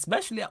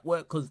 especially at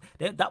work, because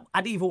that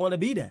I didn't even want to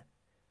be there.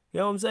 You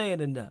know what I'm saying?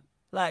 And that,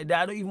 like,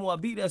 I don't even want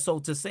to be there. So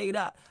to say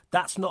that,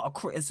 that's not a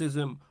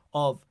criticism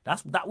of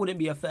that wouldn't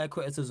be a fair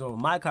criticism of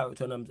my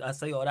character. And I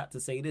say all that to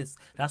say this: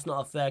 that's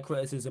not a fair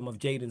criticism of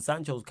Jadon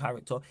Sancho's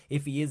character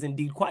if he is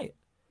indeed quiet.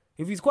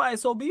 If he's quiet,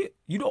 so be it.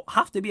 You don't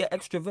have to be an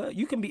extrovert.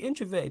 You can be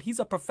introverted. He's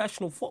a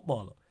professional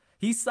footballer.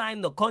 He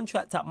signed the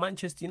contract at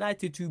Manchester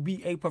United to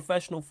be a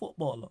professional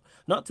footballer,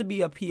 not to be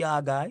a PR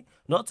guy,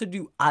 not to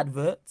do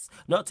adverts,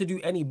 not to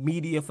do any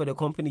media for the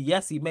company.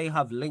 Yes, he may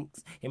have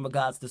links in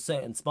regards to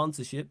certain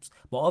sponsorships,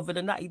 but other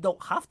than that, he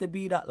don't have to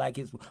be that. Like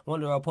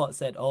one of the reports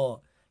said,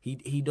 oh,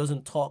 he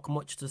doesn't talk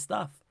much to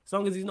staff. As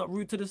long as he's not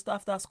rude to the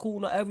staff, that's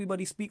cool. Not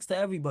everybody speaks to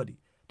everybody.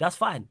 That's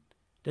fine.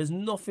 There's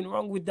nothing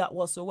wrong with that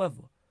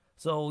whatsoever.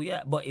 So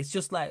yeah, but it's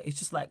just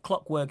like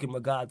clockwork in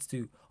regards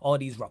to all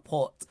these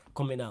reports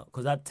coming out.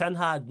 Because had Ten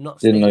Hag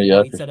not Didn't know stated you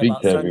what have he to said speak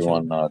about to Sancho,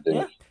 everyone nowadays.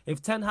 yeah,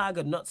 if Ten Hag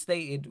had not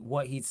stated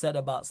what he said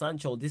about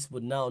Sancho, this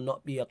would now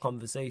not be a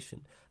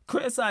conversation.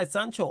 Criticize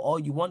Sancho all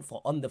you want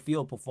for on the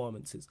field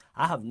performances.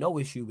 I have no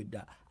issue with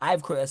that.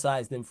 I've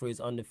criticized him for his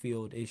on the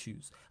field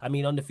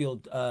on the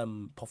field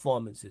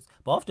performances.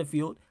 But off the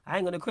field, I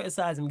ain't gonna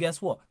criticize him.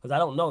 Guess what? Because I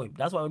don't know him.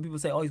 That's why when people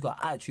say, "Oh, he's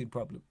got an attitude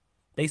problem,"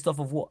 based off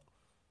of what?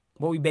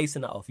 What are we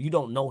basing that off? You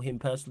don't know him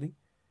personally.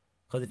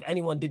 Because if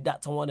anyone did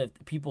that to one of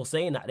the people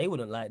saying that, they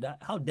wouldn't like that.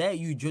 How dare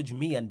you judge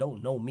me and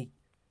don't know me?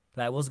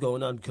 Like, what's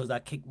going on? Because I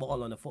kick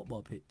ball on a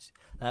football pitch.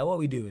 Like, what are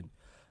we doing?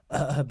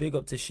 Big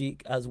up to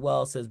Sheik as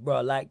well. Says,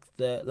 bro, what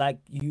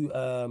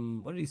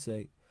did he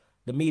say?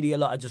 The media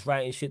lot are just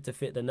writing shit to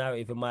fit the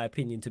narrative, in my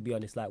opinion, to be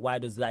honest. Like, why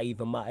does that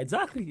even matter?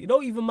 Exactly. It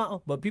don't even matter.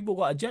 But people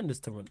got agendas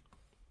to run.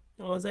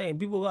 You know what I'm saying?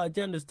 People got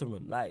agendas to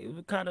run. Like,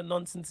 what kind of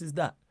nonsense is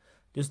that?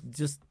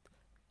 Just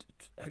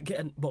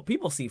again, but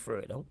people see through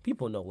it though.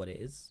 People know what it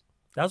is.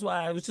 That's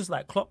why I was just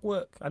like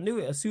clockwork. I knew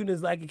it as soon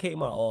as like it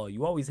came out. Oh,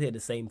 you always hear the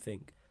same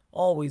thing.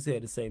 Always hear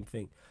the same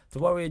thing. To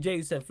Warrior J,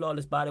 you said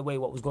flawless. By the way,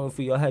 what was going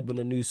through your head when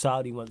the new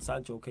Saudi when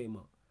Sancho came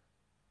out?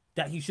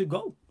 That he should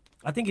go.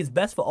 I think it's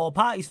best for all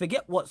parties.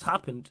 Forget what's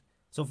happened.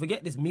 So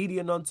forget this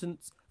media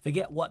nonsense.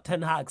 Forget what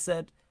Ten Hag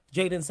said.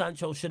 Jadon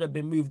Sancho should have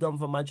been moved on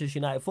from Manchester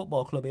United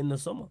Football Club in the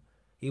summer.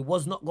 It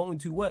was not going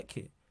to work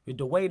here. With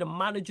the way the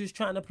manager's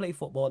trying to play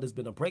football, there's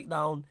been a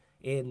breakdown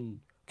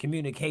in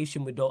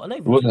communication with those. And It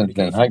even wasn't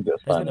Ten communication. Hag that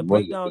There's signed been a him,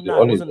 was it? breakdown. Was it Nah, it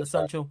Oli wasn't that the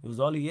signed Sancho. It was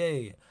Oli.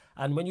 Yeah.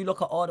 And when you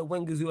look at all the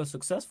wingers who are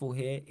successful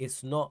here,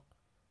 it's not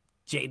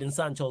Jadon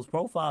Sancho's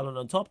profile. And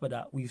on top of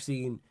that, we've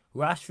seen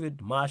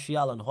Rashford,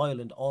 Martial, and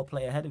Højlund all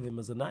play ahead of him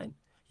as a 9.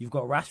 You've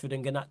got Rashford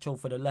and Garnacho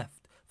for the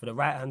left. For the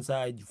right-hand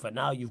side, for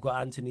now, you've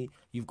got Anthony,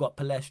 you've got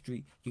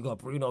Palestri, you've got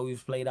Bruno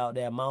who's played out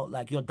there, Mount.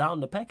 Like, you're down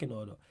the pecking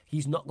order.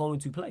 He's not going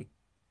to play.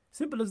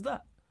 Simple as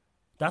that.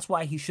 That's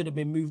why he should have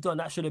been moved on.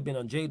 That should have been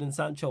on Jadon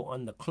Sancho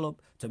on the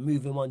club to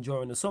move him on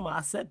during the summer.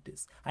 I said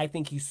this. I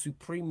think he's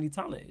supremely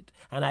talented.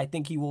 And I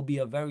think he will be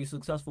a very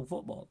successful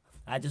footballer.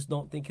 I just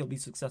don't think he'll be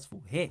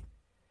successful here.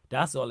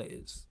 That's all it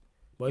is.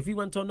 But if he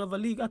went to another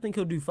league, I think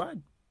he'll do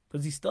fine.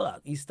 Because he's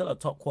still a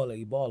top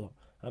quality baller.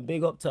 And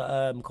big up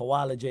to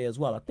Koala J as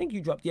well. I think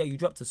you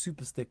dropped a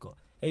super sticker.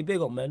 Hey,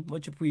 big up, man.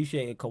 Much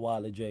appreciated,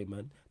 Koala J,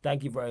 man.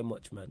 Thank you very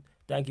much, man.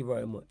 Thank you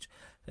very much.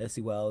 Let's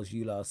see what else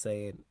you are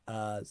saying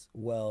as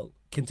well.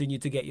 Continue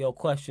to get your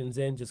questions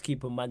in. Just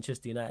keep them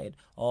Manchester United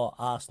or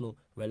Arsenal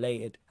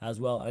related as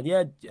well. And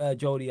yeah,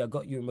 Jody, I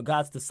got you. In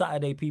regards to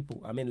Saturday,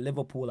 people, I'm in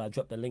Liverpool. I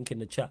dropped the link in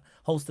the chat.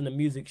 Hosting a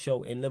music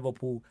show in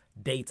Liverpool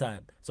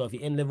daytime. So if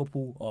you're in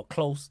Liverpool or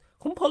close,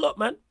 come pull up,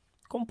 man.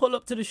 Come pull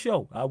up to the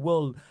show. I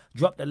will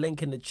drop the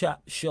link in the chat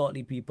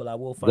shortly, people. I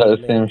will Is find that the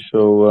the same link.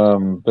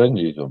 show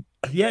Benji's on?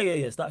 Yeah.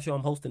 It's that show.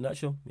 I'm hosting that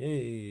show.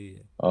 Yeah.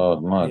 Oh,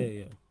 man.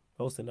 Yeah.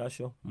 Hosting that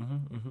show.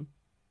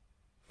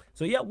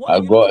 So yeah, what I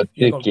are you got a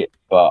looking? ticket,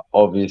 but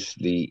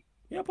obviously,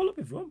 Yeah, pull up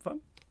if you want, fam.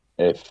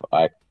 if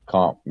I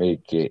can't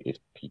make it, it's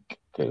peak.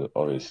 Because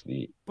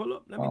obviously, Pull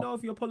up. Let me know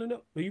if you're pulling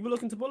up. Are you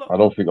looking to pull up? I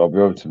don't think I'll be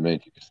able to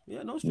make it.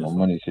 Yeah, no My stress.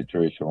 money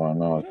situation right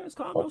now is Yeah, it's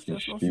calm. No fucking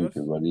stress. No stupid,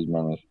 stress. but these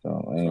men are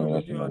still. So Anyway, good,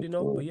 that's you another already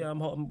know. story. But yeah,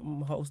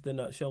 I'm hosting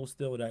that show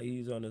still that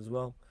he's on as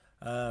well.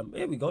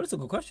 Here we go. That's a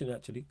good question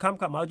actually. Cam,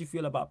 how do you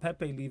feel about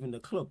Pepe leaving the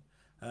club?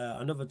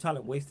 Another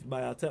talent wasted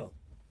by Artel.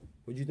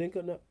 What do you think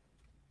on that?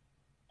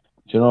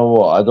 Do you know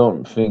what? I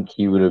don't think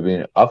he would have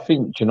been. I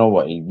think, do you know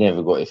what? He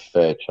never got his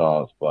fair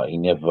chance, but he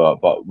never.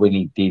 But when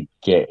he did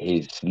get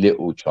his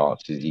little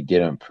chances, he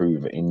didn't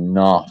prove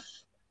enough.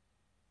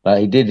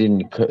 Like he did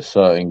in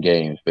certain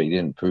games, but he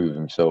didn't prove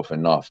himself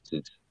enough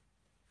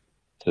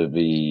to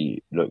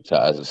be looked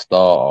at as a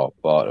starter.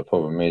 But the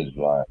problem is,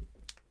 like,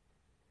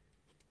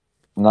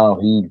 now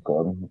he's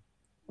gone,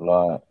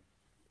 like,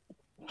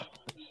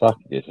 Saka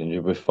gets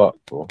injured, we're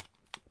fucked, bro.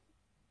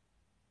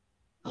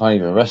 Can't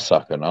even rest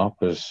Saka now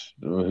because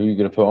who are you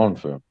gonna put on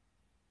for him?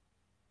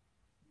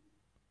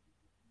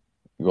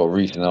 You got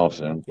Reece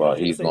Nelson, Yeah, I was but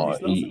gonna he's say Reece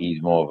not. Nelson.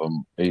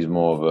 He's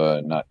more of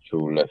a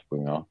natural left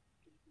winger.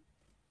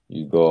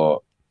 You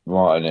got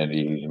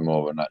Martinelli, who's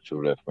more of a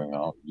natural left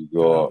winger. You Kai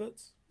got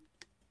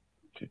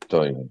Havertz,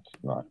 don't even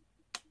no.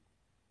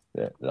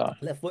 Yeah, no,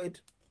 left-footed.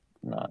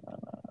 no.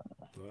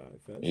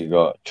 Right, fair You shit.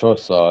 got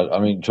Trossard. I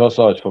mean,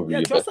 Trossard's probably Yeah,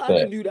 your best Trossard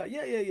bet. can do that.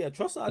 Yeah.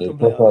 Trossard Yeah, can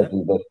play out Trossard's there.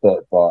 his best bet,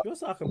 but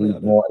Trossard can play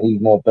out there. he's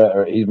more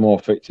better. He's more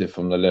effective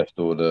from the left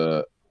or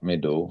the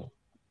middle.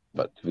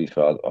 But to be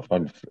fair, I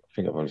think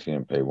I've only seen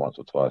him play once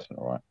or twice in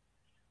a row.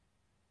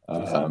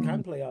 Trossard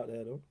can play out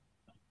there though.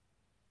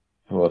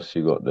 Who else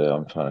you got there?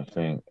 I'm trying to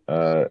think.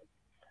 And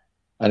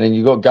then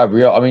you got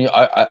Gabriel. I mean,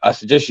 I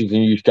suggest you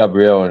can use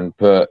Gabriel and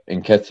put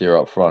Nketiah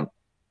up front.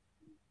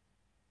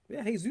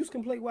 Yeah, Jesus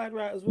can play wide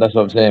right as well. That's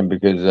what I'm saying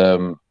because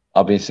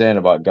I've been saying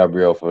about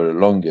Gabriel for the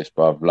longest,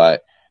 bruv.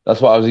 Like that's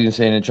what I was even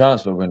saying in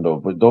transfer window.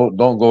 But don't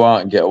go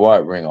out and get a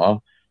white ringer.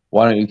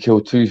 Why don't you kill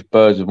two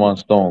birds with one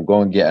stone?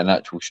 Go and get an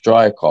actual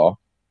striker,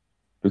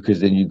 because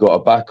then you got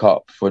a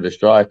backup for the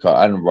striker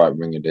and the right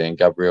winger there, in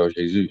Gabriel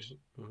Jesus.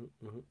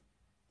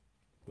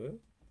 Yeah.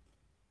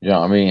 You know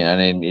what I mean? And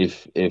then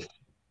if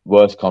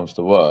worse comes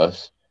to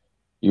worse,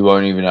 you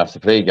won't even have to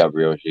play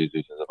Gabriel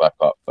Jesus as a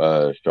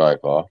backup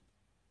striker,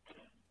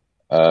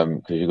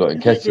 because you got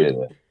Nketiah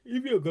there.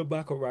 He'd be a good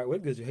backup right wing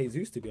because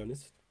Jesus, to be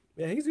honest.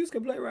 Yeah, Jesus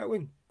can play right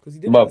wing because he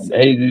did it But at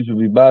City. Jesus would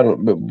be bad,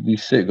 but would be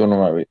sick on the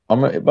right wing. I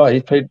mean, but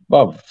he played.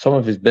 But some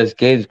of his best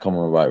games come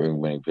on the right wing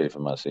when he played for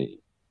Man City.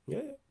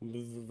 Yeah,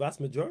 the vast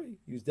majority.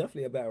 He was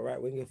definitely a better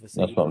right winger for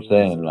City That's what than I'm he was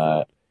saying. centre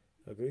Like,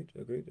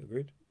 forward.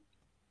 Agreed.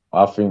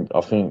 I think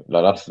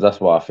like that's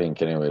what I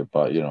think anyway.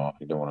 But you know,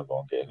 you don't want to go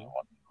and get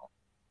anyone.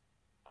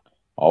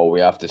 Oh,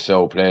 we have to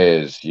sell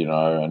players, you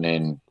know, and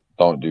then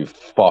don't do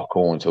fuck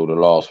all until the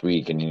last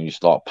week, and then you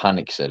start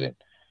panic selling.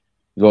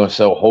 You're going to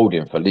sell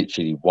Holding for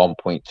literally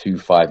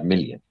 1.25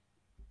 million.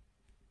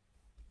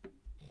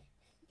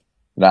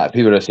 Like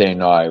people are saying,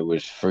 no, it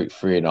was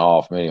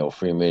 3.5 million or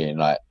 3 million.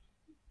 Like,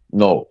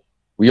 no,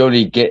 we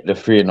only get the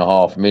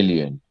 3.5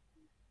 million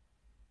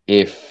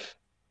if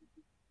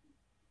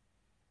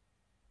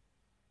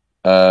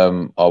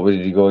where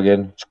did he go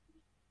again?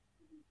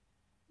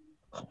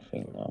 I can't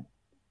think now.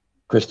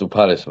 Crystal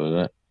Palace,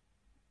 wasn't it?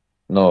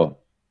 No.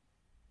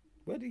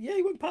 Yeah,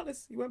 he went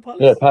Palace. He went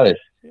Yeah, Palace. Palace.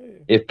 Yeah.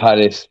 If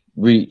Palace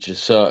reach a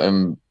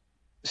certain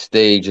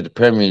stage of the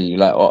Premier League,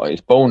 like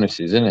it's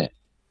bonuses, isn't it?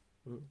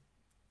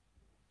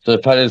 So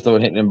if Palace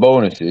don't hit them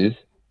bonuses.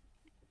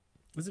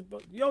 Was it,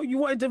 yo, you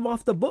wanted him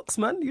off the books,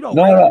 man. You don't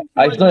No, rate no, him.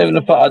 You it's wanted him not off even the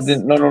the fact I books.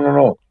 didn't. No, no, no,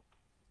 no.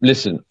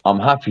 Listen, I'm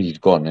happy he's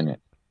gone, innit?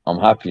 I'm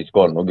happy he's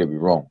gone. Don't get me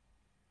wrong.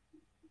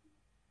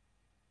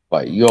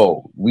 But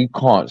yo, we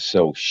can't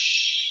sell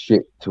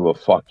shit to a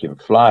fucking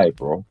fly,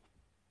 bro.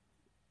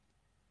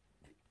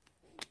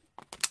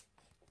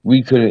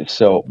 We couldn't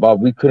sell, but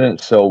we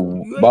couldn't sell,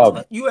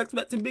 but You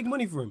expecting big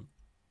money from him?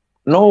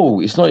 no,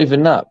 it's not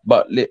even that.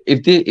 But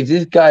if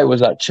this guy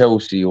was at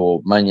Chelsea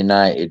or Man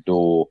United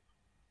or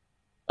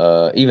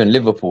even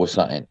Liverpool or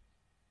something,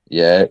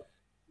 yeah,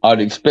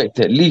 I'd expect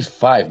at least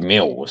 5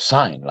 mil or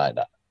something like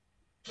that.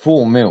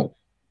 4 mil.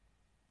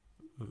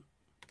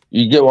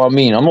 You get what I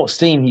mean? I'm not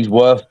saying he's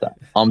worth that.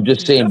 I'm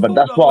just He's saying, but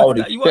definitely that's not what I worth would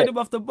that. You wanted expect. him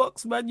off the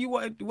books, man. You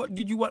wanted what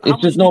did you want? How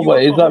It's just much did not you what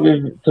want it's for like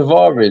Holding?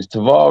 with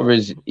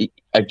Tavares. Tavares,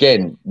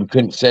 again, we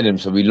couldn't sell him,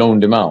 so we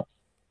loaned him out.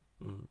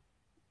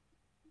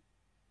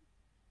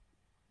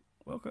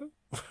 Okay.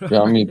 You know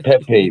what I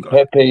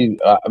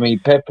mean?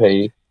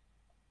 Pepe,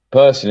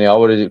 personally, I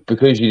would have,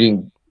 because you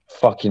didn't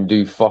fucking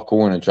do fuck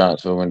all in the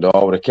transfer window,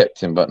 I would have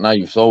kept him, but now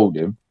you've sold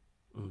him.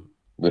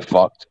 We're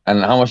fucked.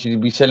 And how much did he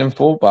be selling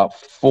for? About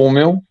 4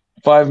 mil?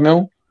 5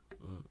 mil?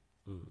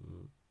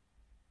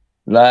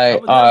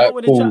 Like, Let us all right, know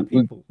in the cool. chat,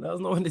 people. Let us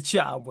know in the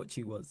chat how much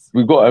he was.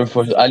 We got him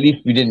for, at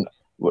least we didn't,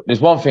 there's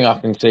one thing I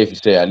can safely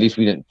say, at least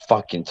we didn't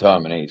fucking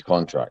terminate his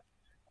contract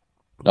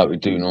like we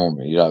do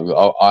normally. You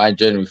know, I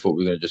genuinely thought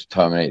we were going to just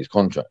terminate his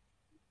contract.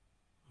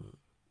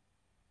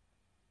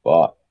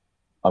 But,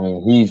 I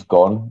mean, he's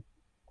gone.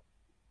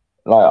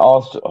 Like,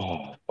 after,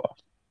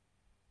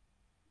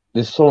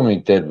 there's so many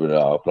dead with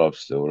our club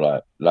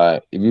still.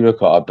 Like if you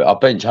look at our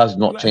bench has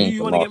not Who changed you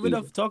from want to get last rid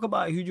season. of? Talk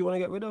about it. Who do you want to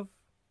get rid of?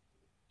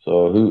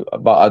 So who?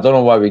 But I don't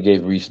know why we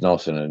gave Reece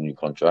Nelson a new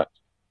contract.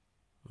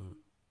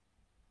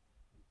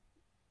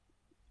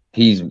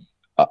 He's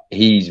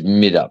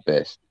mid at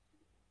best.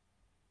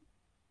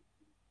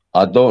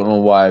 I don't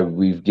know why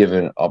we've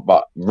given.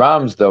 But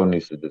Ramsdale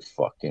needs to just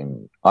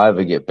fucking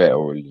either get better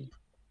or leave.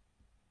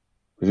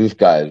 Because this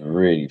guy is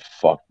really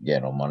fucking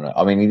getting on my nerves.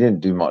 I mean, he didn't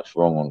do much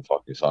wrong on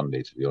fucking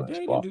Sunday, to be honest. Yeah,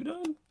 he But didn't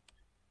do that.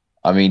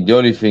 I mean, the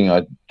only thing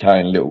I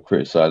kind of little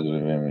criticism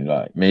of him,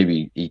 like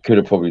maybe he could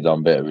have probably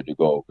done better with the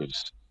goal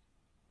because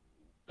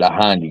the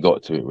hand he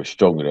got to it was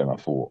stronger than I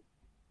thought.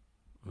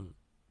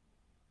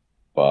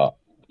 But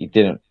he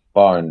didn't,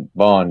 barring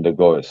the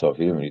goal itself,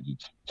 he didn't really do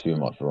too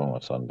much wrong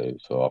on Sunday.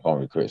 So I can't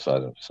really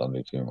criticise him for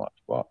Sunday too much.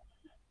 But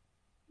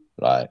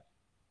like,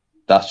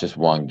 that's just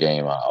one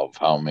game out of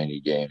how many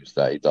games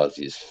that he does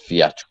his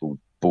theatrical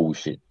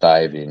bullshit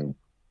diving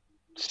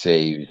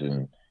saves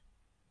and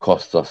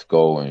cost us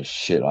goal and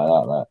shit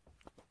like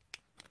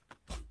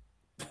that.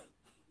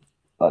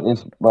 Like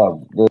this,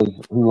 well,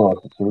 there's who else?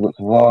 So we've got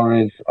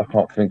Tavares. I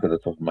can't think of the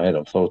top of my head.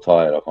 I'm so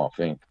tired. I can't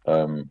think.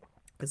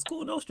 It's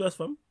cool. No stress,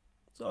 fam.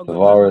 It's all good,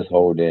 man. Tavares,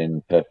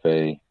 Holding,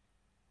 Pepe,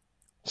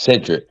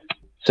 Cedric.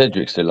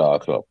 Cedric's still at our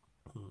club.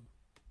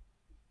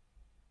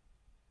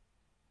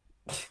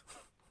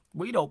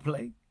 We don't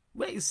play.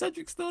 Wait, is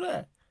Cedric still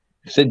there?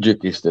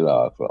 Cedric is still at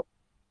our club.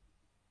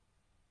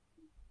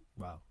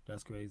 Wow,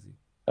 that's crazy.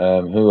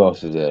 Who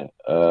else is there?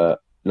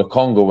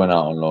 Lokonga went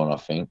out on loan, I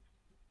think.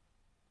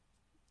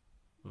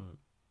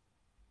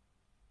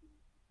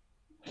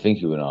 I think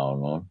he went out on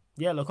loan.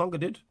 Yeah, Lokonga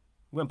did.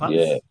 He went Palace.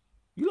 Yeah.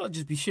 You lot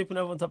just be shipping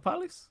everyone to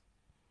Palace?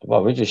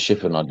 Well, we're just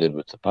shipping our did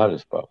with the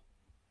Palace, bro.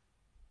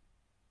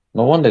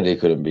 No wonder they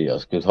couldn't beat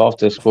us because half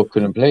their squad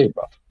couldn't play,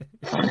 bro.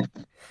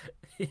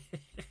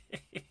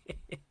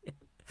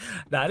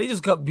 Nah, they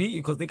just can't beat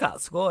you because they can't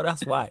score.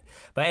 That's why.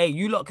 But hey,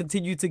 you lot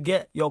continue to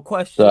get your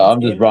questions. So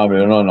I'm just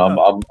rambling on.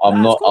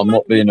 I'm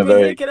not being a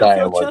very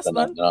excited one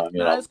tonight. You know what I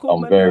mean? It's cool,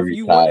 I'm man. very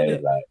You tired. wanted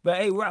it. Like... But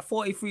hey, we're at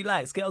 43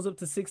 likes. Scales up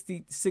to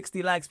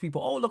 60 likes,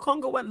 people. Oh,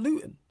 Lokonga went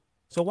Luton.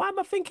 So why am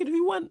I thinking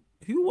who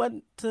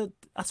went to?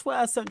 I swear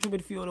our central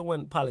midfielder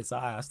went Palace.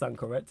 I stand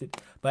corrected.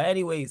 But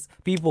anyways,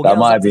 people. That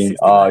might be.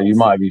 You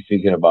might be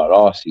thinking about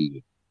last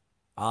season.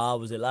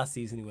 Was it last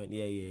season he went?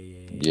 Yeah.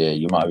 Yeah,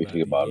 you might be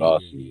thinking about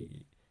last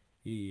season.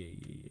 Yeah.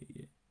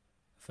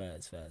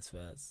 Fast.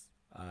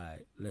 All right,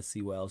 let's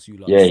see what else you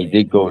like. Yeah, he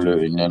did go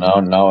Luton.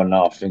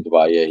 Now I think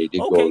about it. Yeah, he did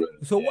go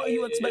Luton. So what are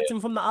you expecting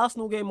from the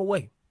Arsenal game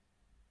away?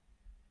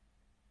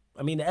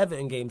 I mean, the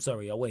Everton game,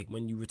 sorry, away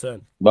when you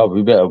return. But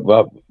we better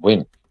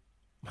win.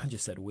 I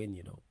just said win,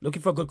 you know.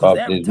 Looking for good because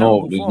But they're in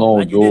terrible there's form. no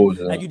And you did draws.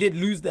 and you did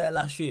lose there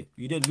last year.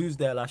 You did lose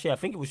there last year. I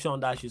think it was Sean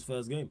Dyche's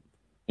first game.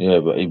 Yeah,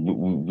 but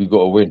we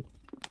got to win.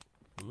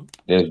 Mhm.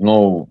 There's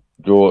no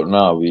draw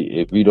now.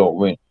 If we don't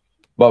win,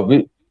 but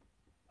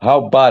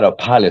how bad are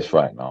Palace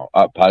right now?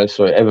 At Palace,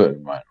 sorry,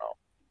 Everton right now.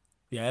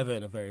 Yeah,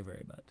 Everton are very,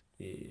 very bad.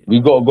 Yeah, We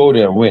got to go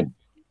there and win.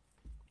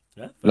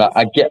 yeah. Like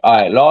First. all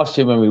right, last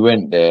year when we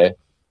went there,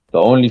 the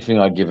only thing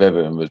I give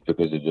Everton was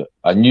because of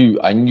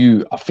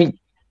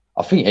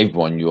I think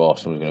everyone knew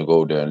Arsenal was going to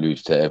go there and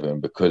lose to Everton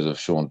because of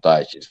Sean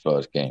Dyche's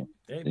first game,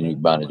 Hey the new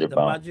man, manager the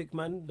bound. magic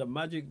man, the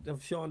magic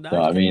of Sean You know Dyche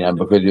what I came mean? out in And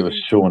the because it Premier was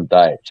League. Sean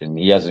Dyche, and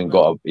he Yeah, hasn't man.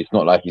 got it's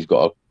not like he's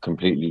got a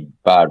completely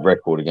bad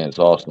record against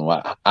Arsenal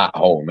at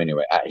home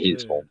anyway, at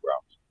his Yeah, home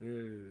ground.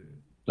 yeah,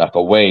 Like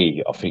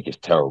away, I think it's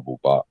terrible,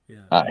 but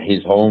yeah. at I his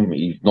agree. home,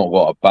 he's not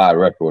got a bad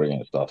record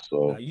against us.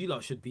 Now So. you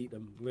lot should beat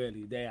them.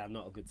 Really, they are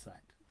not a good side.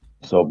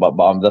 That's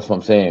what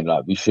I'm saying.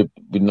 Like we should,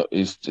 we not,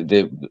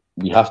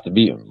 we have to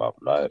beat them.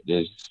 But like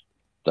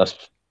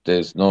that's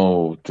there's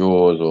no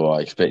draws or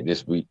I expect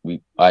this.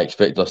 I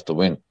expect us to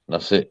win.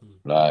 That's it. Mm.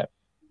 Like,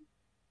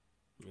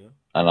 Yeah,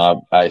 and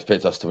I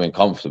expect us to win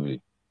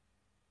comfortably.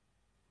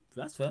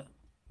 that's fair.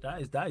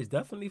 That is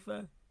definitely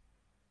fair.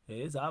 It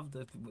is.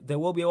 There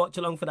will be a watch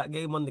along for that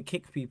game on the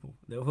kick, people.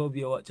 There will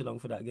be a watch along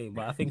for that game.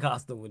 But I think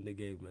Arsenal win the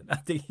game, man. I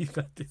think you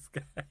got this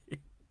guy.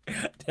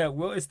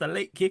 It's the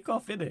late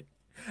kickoff, isn't it?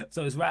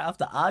 So it's right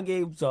after our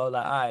game. So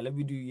like, all right, let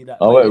me do you that.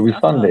 Oh Wait, wait, is it we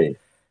after our? Sunday.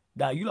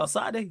 Nah, you lot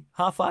Saturday,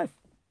 5:30.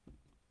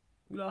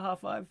 You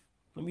lot 5:30.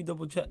 Let me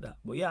double check that.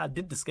 But yeah, I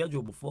did the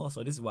schedule before,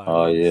 so this is why I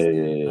Oh know yeah, this.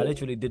 yeah, I yeah.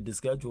 literally did the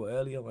schedule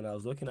earlier when I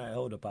was looking at it.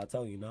 Hold up, I'll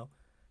tell you now.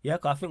 Yeah,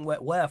 'cause I think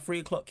we're a 3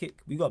 o'clock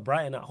kick. We got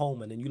Brighton at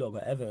home, and then you lot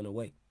got Everton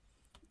away.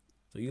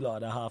 So you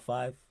lot at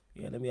 5:30.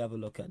 Yeah, let me have a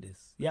look at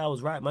this. Yeah, I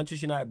was right.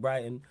 Manchester United,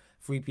 Brighton,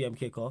 3 p.m.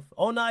 kickoff.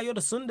 Oh, nah, you're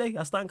the Sunday.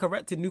 I stand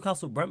corrected.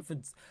 Newcastle,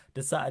 Brentford's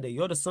the Saturday.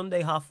 You're the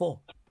Sunday, 4:30.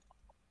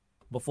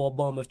 Before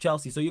Bournemouth,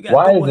 Chelsea. So you get a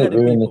Why double is it header,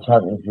 we're in the people.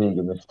 Champions League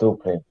and we're still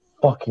playing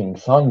fucking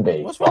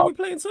Sundays, What's wrong bro? with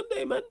playing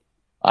Sunday, man?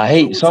 I What's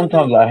wrong hate with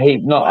sometimes. Sunday? I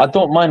hate no. I Why?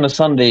 don't mind a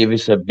Sunday if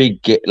it's a big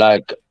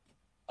like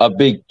a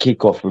big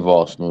kickoff with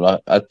Arsenal,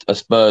 like a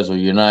Spurs or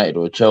United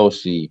or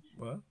Chelsea.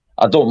 Well,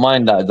 I don't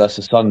mind that. That's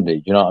a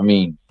Sunday. You know what I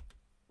mean?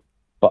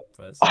 But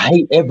first. I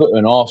hate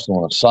Everton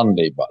Arsenal on a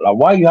Sunday. But like,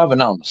 why are you having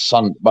that on a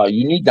Sunday? But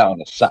you need that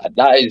on a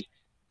Saturday.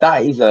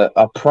 That is a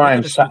They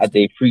prime could have switched it.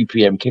 Saturday 3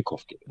 p.m.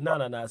 kickoff game. No,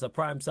 no, no. It's a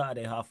prime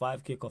Saturday,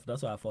 5:30 kickoff.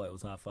 That's why I thought it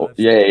was 5:30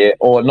 Yeah, still. yeah.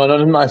 Or no.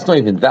 It's not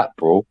even that,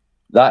 bro.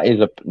 That is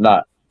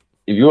that.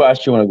 If you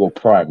actually want to go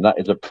prime, that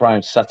is a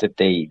prime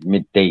Saturday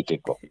midday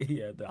kickoff.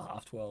 Yeah, the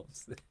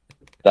 12:30s.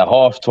 The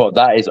 12:30.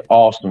 That is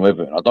Arsenal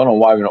Everton. I don't know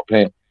why we're not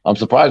playing. I'm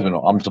surprised we're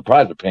not. I'm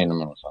surprised we're playing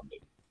them on a Sunday.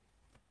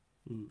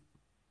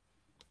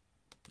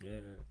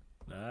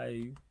 Yeah,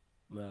 aye.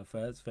 Nah,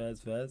 first.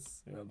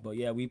 Yeah, but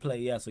yeah, we play.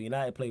 Yeah, so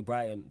United play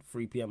Brighton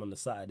 3 p.m. on the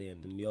Saturday,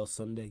 and then your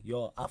Sunday,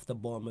 you're after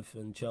Bournemouth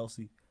and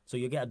Chelsea. So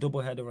you get a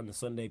double header on the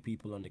Sunday,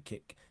 people on the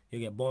kick. You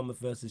get Bournemouth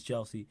versus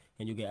Chelsea,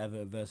 and you get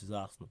Everton versus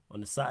Arsenal.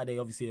 On the Saturday,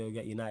 obviously, you'll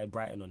get United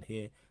Brighton on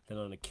here. Then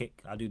on the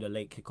kick, I do the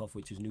late kickoff,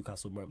 which is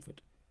Newcastle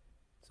Brentford.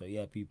 So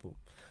yeah, people.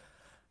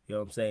 You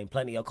know what I'm saying?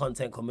 Plenty of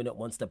content coming up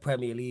once the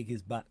Premier League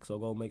is back. So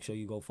go make sure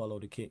you go follow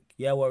the kick.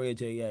 Yeah, Warrior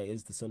J, yeah, it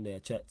is the Sunday I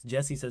checked.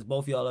 Jesse says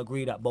both of y'all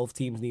agree that both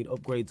teams need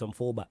upgrades on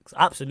fullbacks.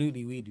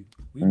 Absolutely, we do.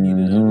 We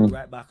needed a new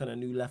right back and a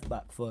new left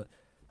back for.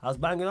 I was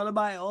banging on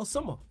about it all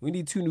summer. We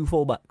need 2 new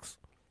fullbacks.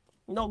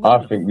 No good I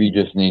enough. think we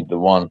just need the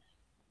one.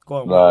 Go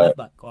on, Like, left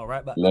back or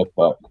right back. Left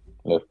back.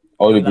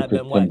 Only like because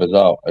Ben White? Timber's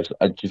out.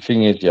 The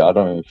thing is, yeah, I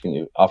don't even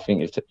think. I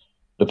think it's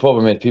the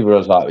problem is people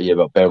are like, yeah,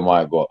 but Ben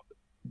White got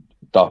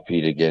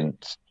duppied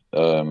against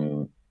Rashford,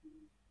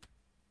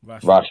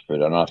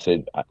 and I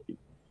said,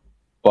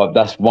 but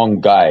that's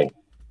one guy. Do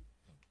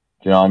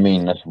you know what I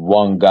mean? That's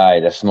one guy.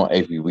 That's not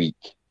every week.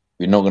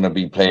 We're not going to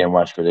be playing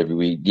Rashford every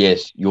week.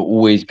 Yes, you're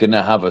always going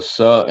to have a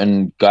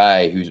certain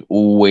guy who's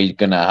always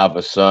going to have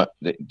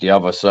the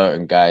other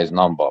certain guy's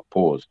number.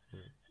 Pause. You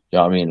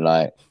know what I mean?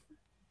 Like,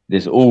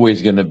 there's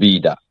always going to be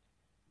that.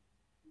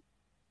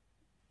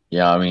 You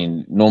know what I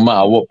mean? No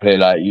matter what play,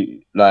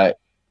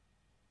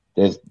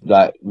 there's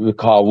like with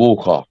Kyle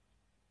Walker.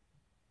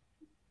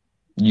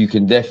 You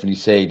can definitely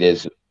say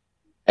there's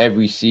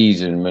every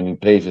season when he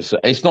plays for.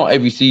 It's not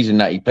every season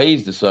that he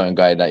plays the certain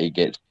guy that he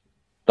gets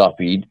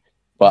duppied,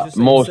 but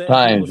most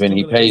times when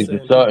he plays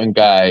the certain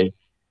guy,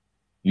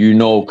 you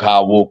know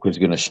Kyle Walker's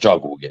gonna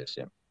struggle against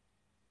him,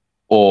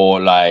 or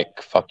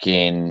like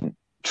fucking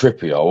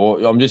Trippier.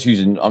 Or I'm just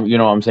using. You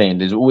know what I'm saying?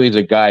 There's always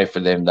a guy for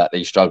them that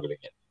they struggle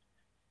against,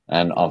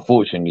 and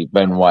unfortunately,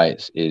 Ben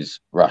White's is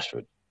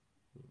Rashford.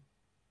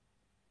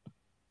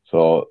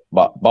 So,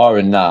 but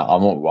barring that,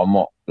 I'm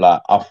not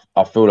like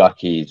I feel like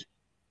he's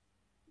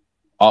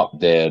up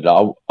there.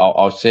 Like,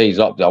 I'll say he's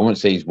up there. I wouldn't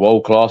say he's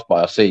world class, but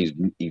I'll say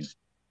he's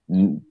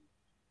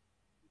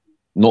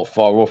not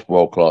far off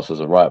world class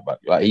as a right back.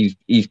 Like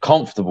he's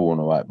comfortable on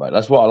the right back.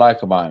 That's what I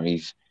like about him.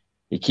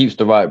 He keeps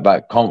the right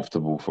back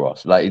comfortable for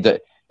us. Like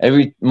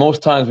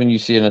Most times when you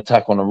see an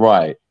attack on the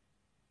right,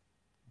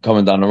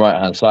 coming down the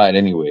right-hand side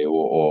anyway,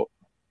 or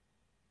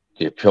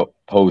the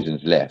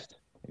opposing's left,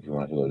 if you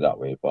want to do it that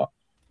way. But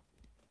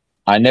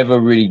I never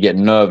really get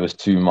nervous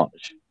too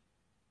much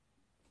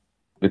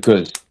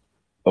because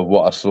of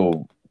what I saw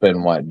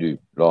Ben White do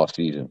last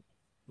season.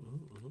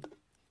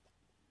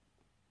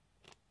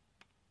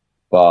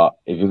 But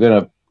if you're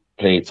going to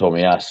play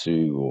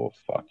Tomiyasu or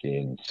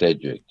fucking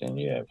Cedric, then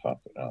yeah, fuck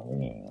it.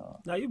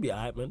 Nah, you'll be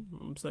alright, man.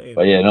 I'm saying.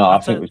 But yeah, no, I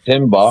think with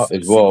Timber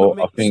as well,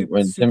 I think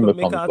when Timber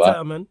comes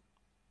back, man.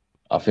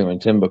 I think when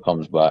Timber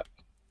comes back,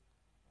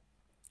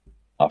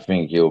 I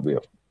think he'll be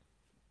a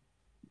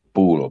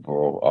baller,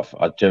 bro.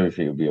 I generally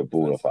think he'll be a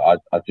baller.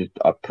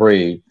 I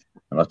pray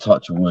and I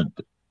touch wood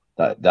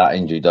that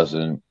injury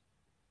doesn't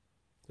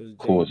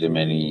cause him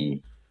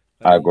any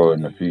aggro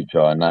in the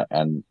future,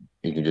 and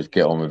he can just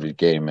get on with his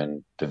game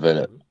and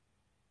develop.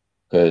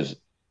 Because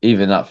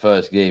even that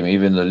first game,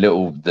 even the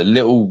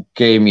little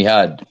game he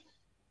had,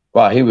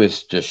 wow, he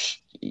was just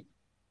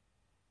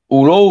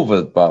all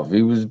over, bruv.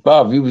 He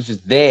was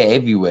just there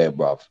everywhere,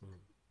 bruv.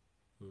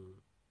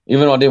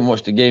 Even though I didn't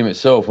watch the game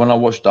itself, when I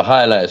watched the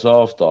highlights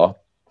after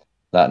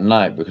that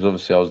night, because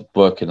obviously I was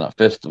working that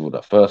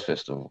first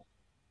festival,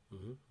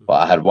 but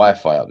I had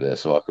Wi-Fi up there,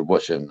 so I could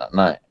watch him that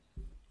night.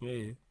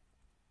 Yeah.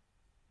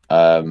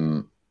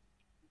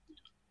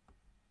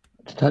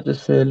 Did I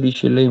just say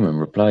Alicia Lehman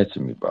replied to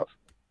me, bruv?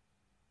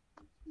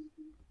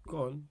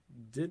 Go on.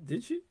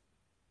 Did she?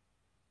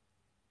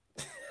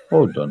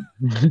 Hold on.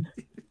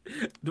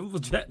 Double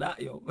check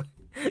that, yo.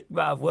 You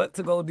might have work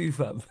to go do,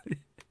 fam.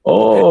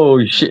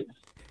 Oh, shit.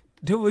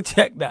 Double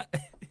check that.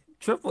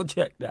 Triple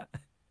check that.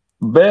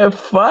 Bare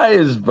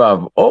fires,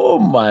 bruv. Oh,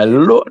 my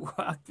Lord. What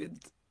happened?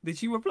 Did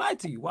she reply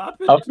to you? What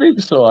happened? I think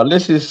so.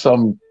 Unless it's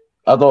some...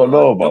 I don't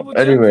know, but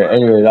anyway,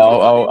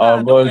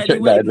 I'll go and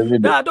check that in a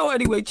minute. Nah, don't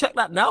anyway. Check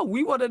that now.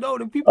 We want to know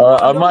the people.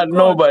 I might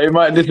know, but it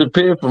might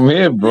disappear from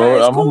here, bro.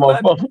 Yeah, I'm on my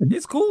phone.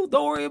 It's cool.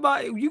 Don't worry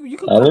about it. You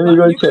can. Let me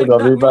go check. I'll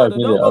be back.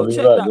 Go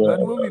check that,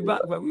 man. We'll be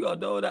back, man. We all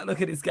know that.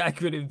 Look at this guy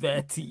grinning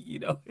bare teeth, you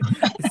know.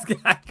 This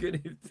guy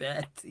grinning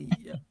bare teeth,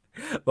 yo.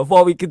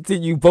 Before we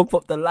continue, bump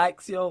up the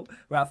likes, yo.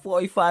 We're at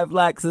 45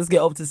 likes. Let's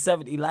get up to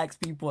 70 likes,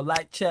 people.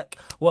 Like check.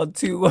 1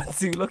 2 1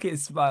 2. Look at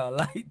his smile.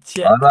 Like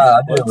check.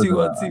 1 2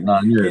 1 2.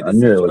 Hit the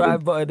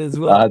subscribe button as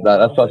well. That's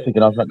what I was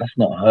thinking. I was like, that's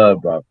not her,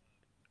 bro.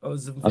 I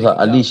was like,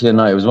 Alicia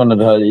Knight. It was one of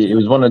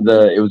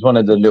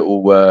the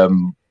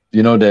little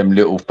you know, them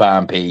little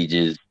fan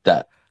pages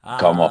that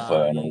come off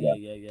her and all that.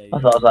 Yeah. I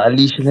was like,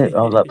 Alicia Knight.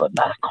 I was like, but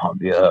that can't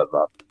be her,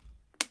 bro.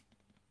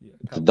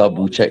 To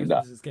double check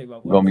that.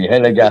 Got me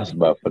hella gas,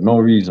 bro, for no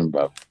reason,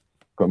 bro.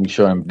 Got me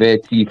showing bare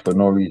teeth for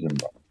no reason,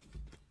 bro.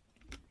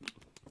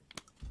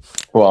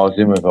 Thought I was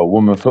in with a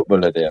woman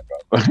footballer there,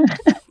 bro.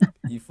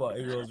 You thought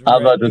it was I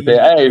was about to say,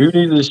 hey, who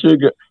needs a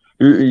sugar?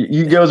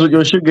 You girls with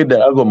your sugar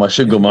there? I got my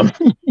sugar, man.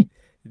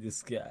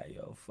 This guy,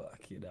 yo, fuck,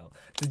 you know.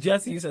 So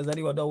Jesse says,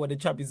 anyone know when the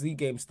Champions League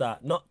games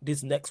start? Not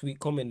this next week,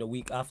 coming the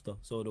week after.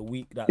 So the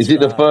week that is it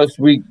the first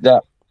week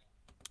that?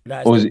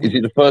 Or is it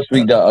the first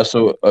week that I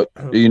saw?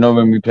 You know,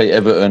 when we play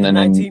Everton and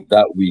then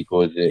that week,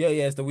 or is it? Yeah,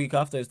 it's the week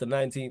after. It's the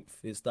 19th.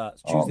 It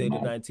starts Tuesday the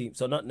 19th.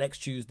 So not next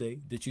Tuesday,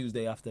 the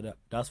Tuesday after that.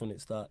 That's when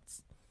it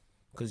starts.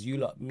 Because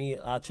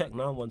I'll check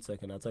now. 1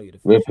 second. I'll tell you.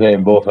 We're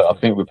playing both. I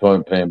think we're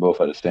playing both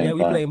at the same time.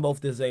 Yeah, we're playing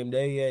both the same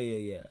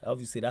day. Yeah.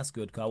 Obviously, that's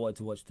good because I wanted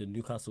to watch the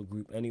Newcastle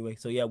group anyway.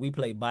 So yeah, we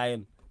play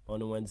Bayern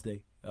on a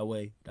Wednesday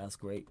away. That's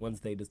great.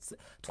 Wednesday the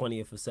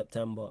 20th of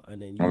September,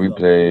 and then we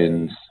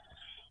playing.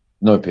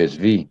 No,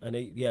 PSV. And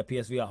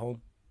PSV at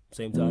home,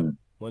 same time.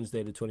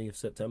 Wednesday the 20th of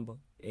September,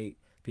 8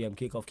 p.m.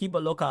 kickoff. Keep a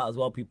lookout as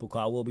well, people,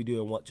 because I will be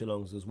doing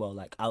watch-alongs as well,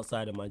 like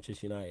outside of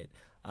Manchester United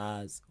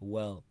as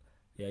well.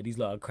 Yeah, these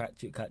lot are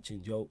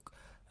catching joke.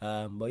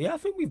 But yeah, I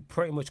think we've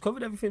pretty much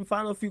covered everything.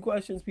 Final few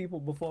questions, people,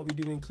 before we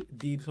do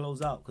indeed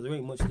close out, because there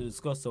ain't much to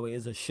discuss, so it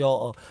is a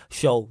shorter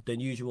show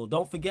than usual.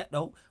 Don't forget,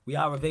 though, we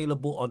are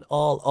available on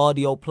all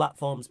audio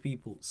platforms,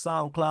 people.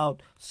 SoundCloud,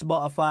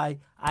 Spotify,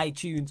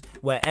 iTunes,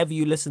 wherever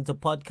you listen to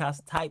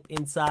podcasts, type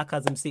in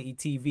Sarcasm City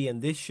TV,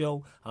 and this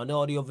show and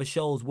all the other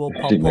shows will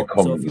pop up.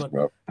 So if you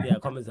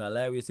want, comments are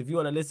hilarious. If you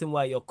want to listen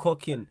while you're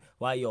cooking,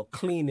 while you're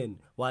cleaning,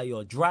 while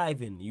you're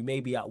driving, you may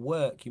be at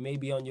work, you may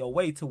be on your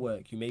way to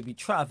work, you may be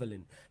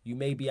traveling, you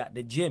may be at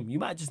the gym, you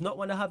might just not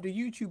want to have the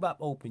YouTube app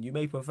open, you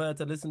may prefer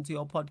to listen to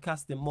your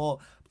podcast in more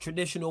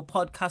traditional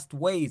podcast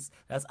ways.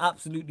 That's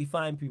absolutely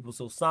fine, people.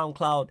 So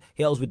SoundCloud,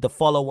 Hills with the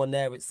follow on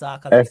there. It's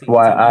Sarcasm City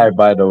FYI,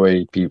 by the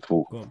way,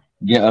 people.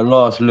 Get a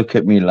last look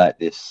at me like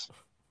this.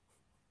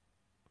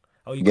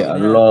 Get a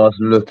last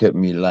look at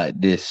me like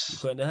this. You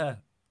putting the hair?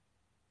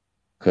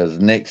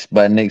 Because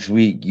by next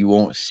week, you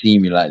won't see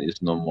me like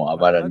this no more. I've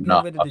had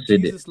enough. I've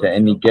said it to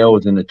any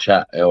girls in the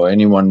chat or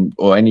anyone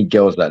or any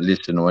girls that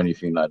listen or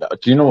anything like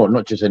that. Do you know what?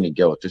 Not just any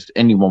girls, just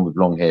anyone with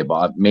long hair,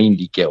 but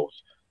mainly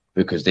girls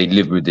because they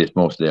live with this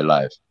most of their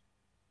lives.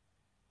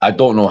 I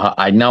don't know how.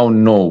 I now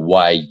know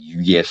why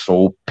you get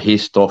so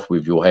pissed off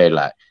with your hair.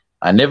 Like,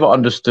 I never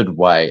understood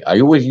why.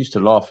 I always used to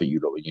laugh at you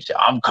lot when you say,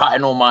 I'm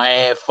cutting all my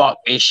hair, fuck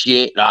this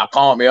shit, like, I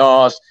can't be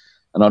arsed.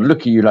 And I'd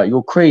look at you like,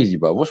 you're crazy,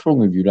 bro. What's wrong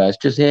with you? Like, it's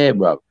just hair,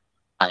 bro.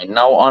 I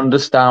now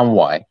understand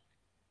why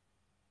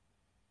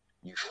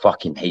you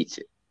fucking hate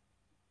it.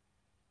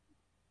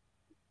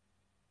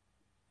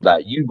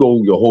 Like, you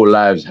go your whole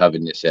lives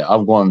having this hair.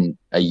 I've gone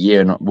a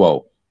year and,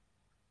 well,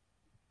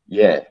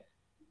 yeah,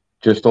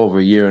 just over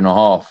a year and a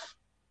half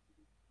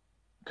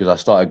because I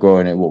started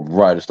growing it,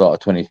 right at the start of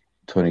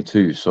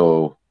 2022.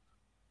 So,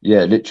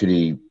 yeah,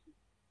 literally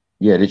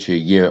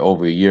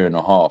over a year and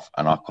a half,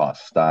 and I can't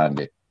stand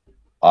it.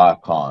 I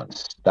can't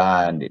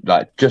stand it.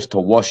 Like, just to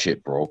wash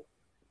it, bro.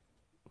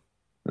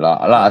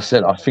 Like I Yeah.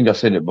 said, I think I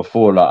said it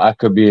before. Like, I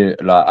could, be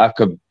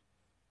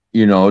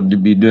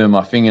doing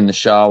my thing in the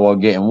shower,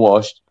 getting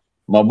washed.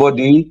 My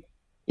body,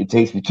 it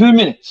takes me 2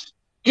 minutes.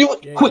 Do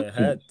it Yeah, quick, yeah,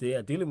 hair. please.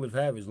 Yeah, dealing with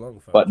hair is long,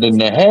 fam. But then Trust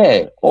the me. hair,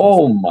 Trust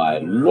oh me. my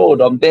Dealing with hair, lord,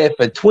 yeah. I'm there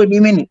for 20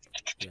 minutes.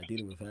 Yeah,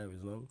 dealing with hair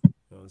is long.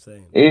 You know what I'm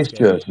saying? It's It's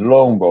scary. just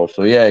long, bro.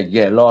 So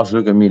yeah, last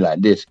look at me like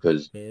this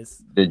because It is.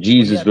 the But yeah,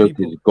 Jesus look is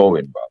people,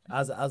 going, bro.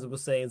 as I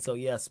was saying, so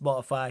yeah,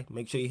 Spotify.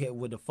 Make sure you hit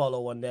with the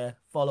follow on there.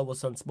 Follow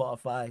us on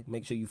Spotify.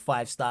 Make sure you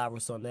 5-star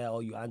us on there.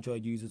 All you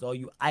Android users, all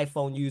you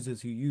iPhone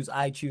users who use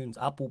iTunes,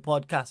 Apple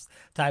Podcasts,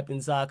 type in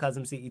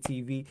Sarcasm City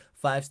TV.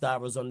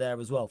 5-star us on there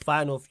as well.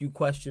 Final few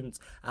questions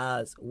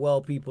as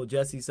well, people.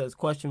 Jesse says,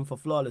 question for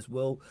Flawless: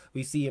 will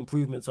we see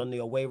improvements on the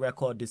away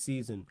record this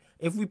season?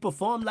 If we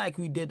perform like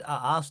we did at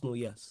Arsenal,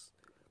 yes,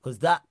 because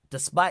that,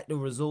 despite the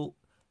result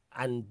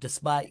and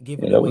despite Yeah,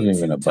 giving that away wasn't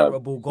even two a bad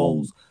terrible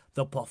performance. goals,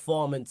 the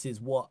performance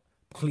is what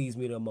pleased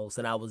me the most.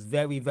 And I was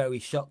very, very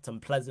shocked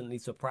and pleasantly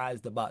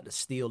surprised about the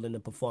steal in the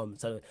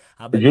performance. I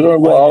But you believe know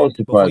what I was Hoyland,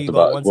 before surprised you go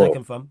about as one well?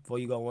 second, fam, before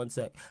you go one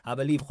sec, I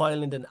believe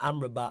Hoyland and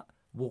Amrabat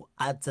will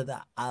add to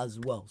that as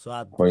well.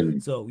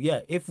 Hoyland. So yeah,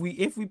 if we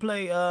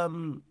play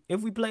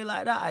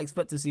like that, I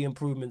expect to see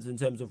improvements in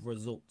terms of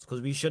results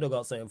because we should have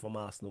got something from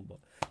Arsenal, but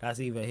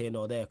that's either here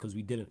nor there because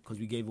we didn't, because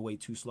we gave away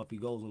 2 sloppy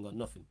goals and got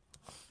nothing.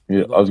 Yeah,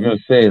 Yeah, go I was on. gonna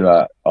say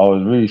like I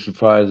was really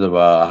surprised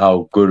about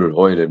how good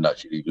Hoyland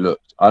actually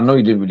looked. I know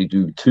he didn't really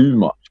do too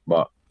much,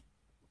 but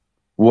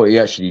what he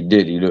actually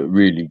did, he looked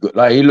really good.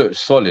 Like he looked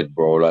solid,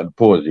 bro. Like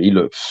pause, he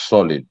looked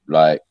solid.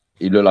 Like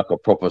he looked like a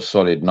proper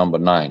solid number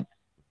 9.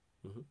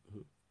 Mm-hmm.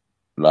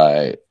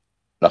 Like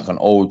an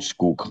old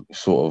school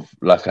sort of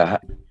like a.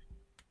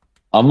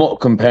 I'm not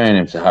comparing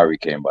him to Harry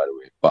Kane, by the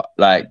way, but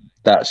like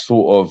that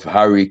sort of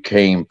Harry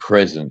Kane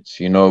presence,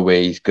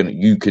 where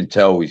you can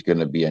tell he's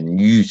gonna be a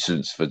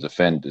nuisance for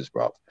defenders,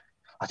 bro.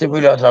 I didn't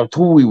realize how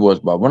tall he was,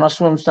 bro. When I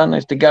saw him stand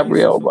next to Yeah, he's six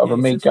Gabriel, foot. bro, Yeah, I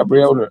he's made 6 foot plus,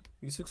 Gabriel man. look.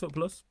 He's 6 foot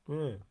plus.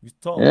 Yeah, he's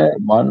tall. Yeah,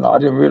 man, I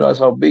didn't realize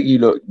how big he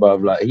looked, bro.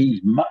 Like he's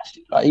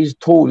massive. Like he's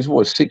tall. He's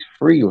what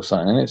 6'3" or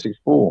something, isn't it?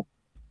 6'4".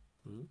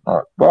 Mm-hmm.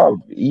 Like, bro,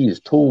 he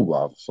is tall,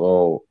 bro.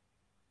 So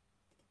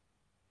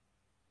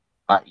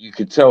you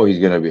could tell he's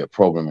going to be a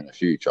problem in the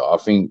future. I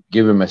think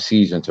give him a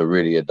season to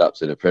really adapt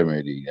to the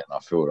Premier League, and I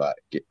feel like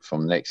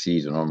from next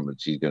season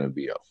onwards, he's going to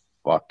be a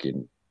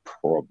fucking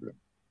problem.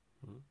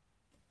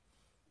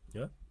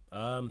 Yeah.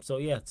 So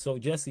yeah. So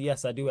Jesse,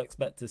 yes, I do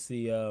expect to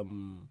see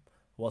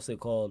what's it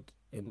called,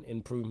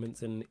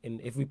 improvements in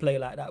if we play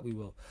like that, we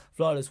will.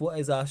 Flawless. What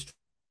is our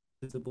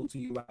visible to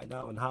you right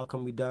now, and how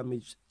can we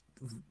damage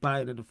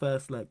Bayern in the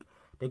first leg?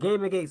 The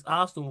game against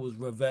Arsenal was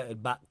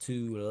reverted back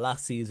to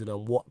last season,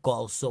 and what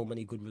got us so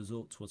many good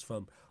results was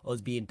from us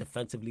being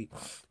defensively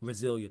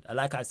resilient. And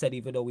like I said,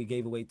 even though we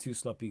gave away 2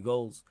 sloppy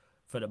goals,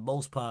 for the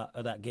most part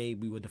of that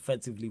game, we were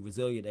defensively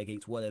resilient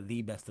against one of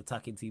the best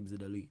attacking teams in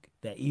the league.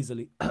 They're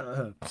easily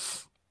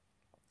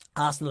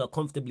Arsenal are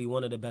comfortably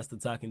one of the best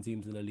attacking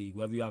teams in the league.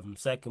 Whether you have them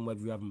second, whether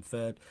you have them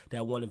third,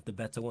 they're one of the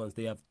better ones.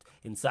 They have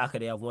in Saka,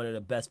 they have one of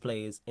the best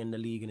players in the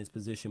league in his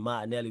position.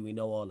 Martinelli, we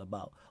know all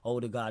about.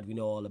 Odegaard, we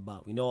know all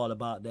about. We know all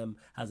about them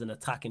as an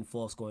attacking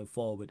force going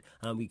forward,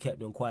 and we kept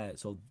them quiet.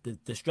 So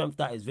the strength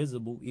that is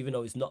visible, even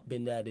though it's not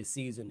been there this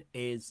season,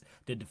 is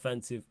the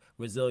defensive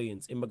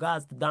resilience. In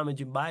regards to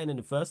damaging Bayern in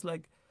the first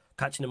leg,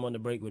 catching them on the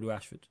break with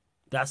Rashford.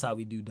 That's how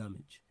we do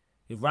damage.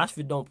 If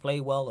Rashford don't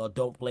play well or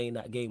don't play in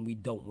that game, we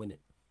don't win it.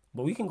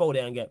 But we can go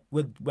there and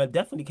we're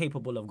definitely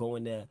capable of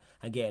going there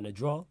and getting a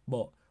draw.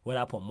 But would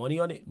I put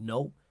money on it?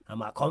 No.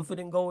 Am I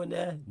confident going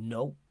there?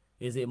 No.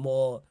 Is it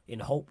more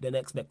in hope than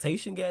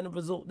expectation getting a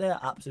result there?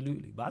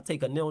 Absolutely. But I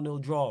take a 0-0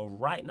 draw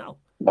right now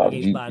But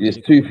against Bayern there's Munich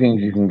and two win.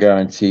 things you can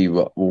guarantee.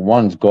 Well,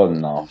 one's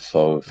gone now,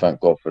 so thank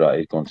God for that.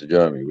 He's gone to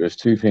Germany. But there's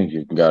two things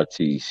you can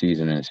guarantee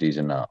season in,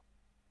 season out.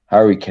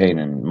 Harry Kane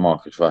and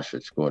Marcus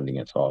Rashford scoring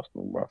against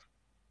Arsenal, bro.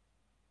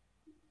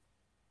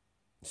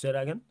 Say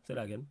that again. Say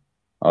that again.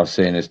 I was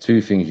saying there's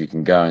two things you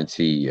can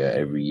guarantee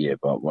every year,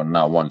 but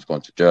now one's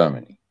gone to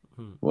Germany.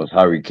 Was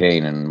Harry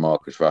Kane and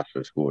Marcus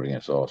Rashford scored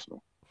against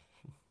Arsenal.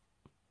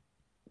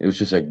 It was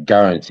just a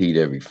guaranteed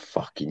every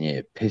fucking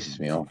year. It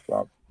pisses me off,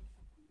 bro.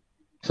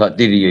 It's like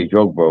Didier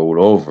Drogba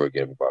all over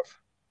again, bro.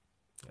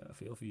 Yeah, I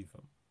feel for you,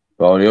 fam.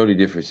 But the only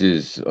difference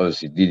is,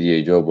 obviously,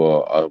 Didier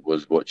Drogba, I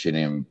was watching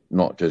him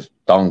not just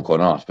dunk on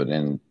us, but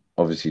then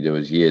obviously there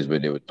was years where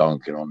they were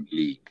dunking on the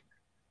league.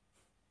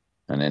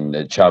 And then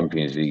the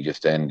Champions League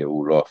just to end it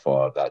all off.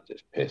 Oh, that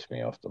just pissed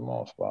me off the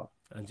most, but.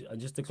 And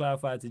just to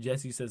clarify to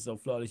Jesse said so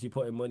flawless, you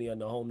putting money on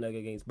the home leg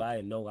against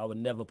Bayern. No, I would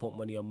never put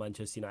money on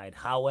Manchester United.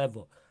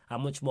 However,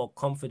 I'm much more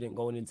confident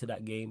going into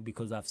that game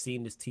because I've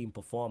seen this team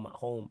perform at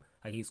home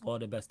against all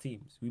the best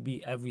teams. We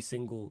beat every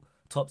single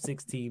top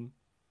six team.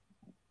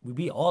 We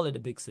beat all of the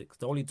big six.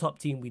 The only top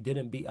team we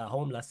didn't beat at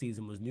home last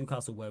season was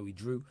Newcastle, where we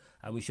drew,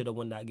 and we should have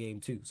won that game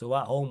too. So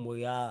at home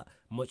we are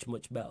much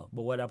better.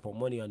 But would I put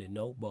money on it?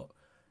 No. But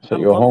So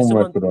your home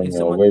record on if your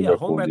someone, away yeah,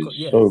 home record record, is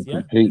yes, so yeah,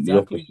 completely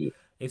exactly. opposite.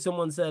 If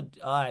someone said,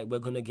 all right, we're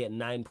going to get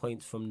 9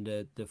 points from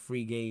the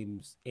three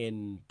games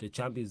in the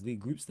Champions League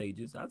group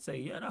stages, I'd say,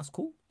 yeah, that's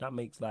cool. That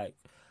makes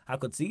I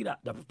could see that.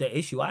 The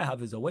issue I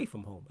have is away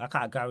from home. I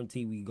can't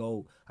guarantee we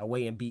go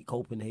away and beat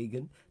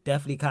Copenhagen.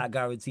 Definitely can't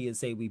guarantee and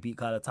say we beat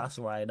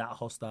Galatasaray in that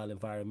hostile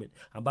environment.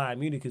 And Bayern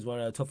Munich is one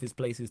of the toughest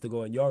places to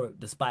go in Europe,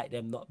 despite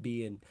them not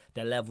being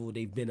the level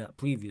they've been at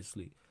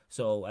previously.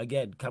 So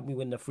again, can we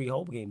win the three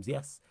home games?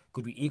 Yes.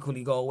 Could we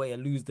equally go away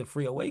and lose the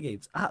three away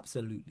games?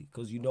 Absolutely,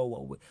 because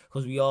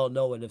because we all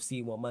know and have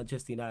seen what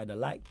Manchester United are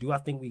like. Do I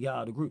think we get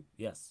out of the group?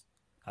 Yes,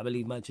 I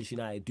believe Manchester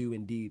United do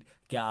indeed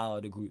get out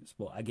of the groups.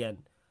 But again,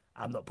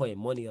 I'm not putting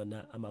money on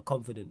that. I'm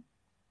confident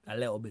a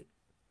little bit,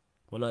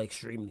 but not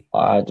extremely.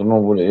 I don't know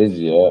what it is,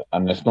 yeah,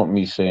 and it's not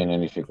me saying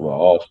anything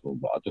about Arsenal,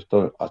 but I just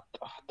don't, I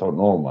don't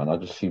know, man. I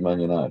just see Man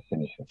United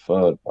finishing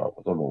third, bro.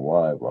 I don't know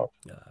why, bro.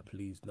 Yeah,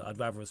 please. No, I'd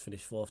rather us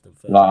finish fourth than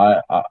third.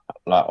 Like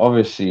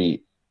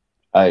obviously,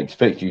 I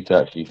expect you to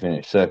actually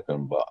finish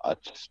second, but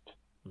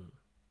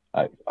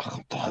I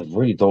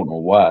really don't know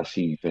why I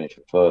see you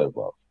finishing third,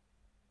 bro.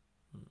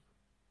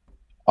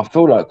 I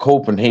feel like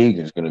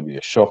Copenhagen's going to be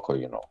a shocker,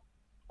 you know.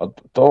 I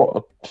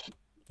don't,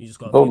 You just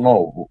got a don't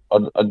feeling.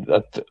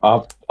 know.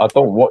 I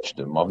don't watch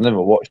them. I've never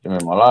watched them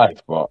in my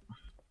life, but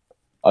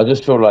I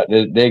just feel like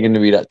they're going to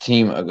be that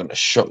team that are going to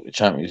shock the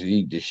Champions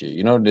League this year.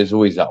 You know, there's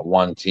always that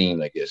one team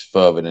that gets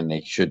further than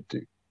they should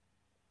do.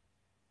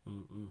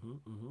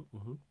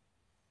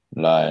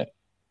 Like,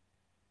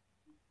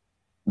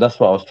 that's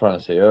what I was trying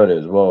to say earlier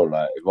as well.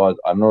 Like,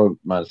 I know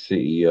Man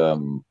City,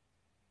 I'll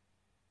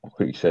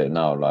quickly say it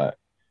now. Like,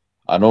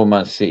 I know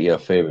Man City are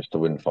favourites to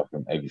win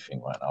fucking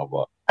everything right now,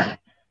 but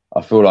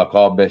I feel like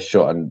our best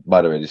shot, and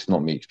by the way, it's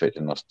not me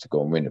expecting us to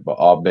go and win it, but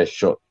our best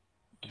shot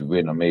to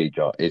win a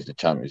major is the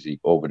Champions League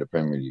over the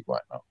Premier League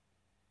right now.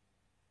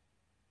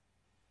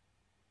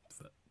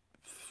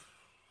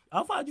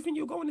 How far do you think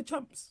you'll go in the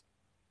champs?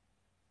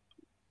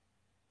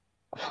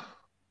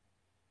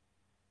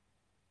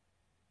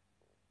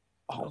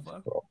 How far?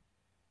 Bro.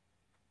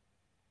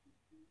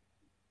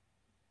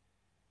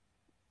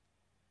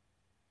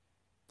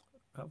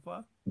 How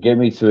far? Get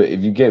me to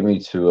if you get me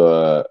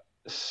to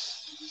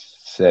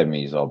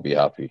semis, I'll be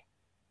happy.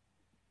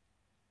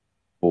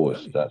 Pause.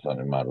 Really? That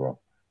sounded mad wrong.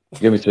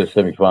 Get me to the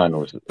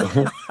semi-finals.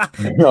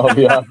 I'll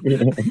be happy.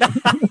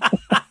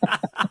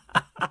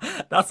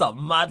 That's a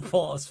mad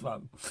pause,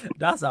 fam.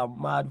 That's a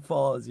mad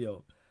pause,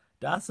 yo.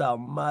 That's a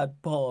mad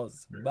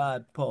pause.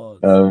 Mad pause.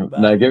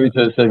 Now get me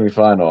to the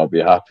semi-final. I'll be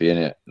happy in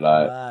it.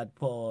 Like Mad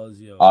pause,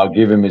 yo. I'll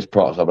give him his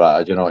props. I'm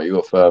like, you know what, you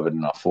got further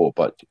than I thought.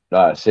 But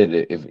like I said,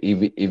 if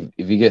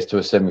he gets to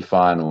a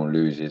semi-final and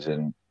loses,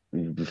 and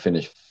we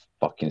finish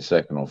fucking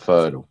second or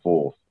third or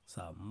fourth, that's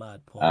a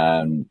mad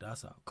pause.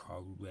 That's a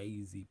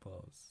crazy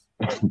pause.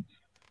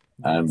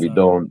 and we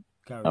don't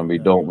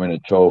win a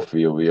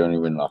trophy, or we only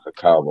win like a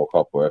Carabao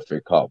Cup or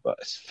FA Cup.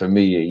 But for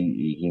me,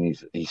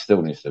 he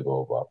still needs to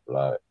go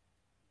up.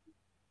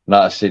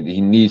 Like I said,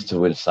 he needs to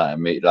win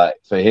something, mate. Like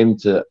for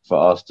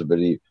us to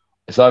believe,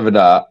 it's either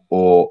that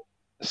or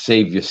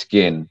save your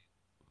skin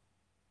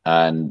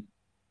and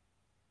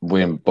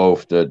win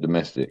both the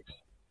domestics.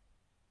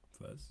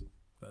 First.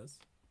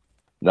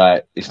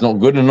 Like it's not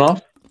good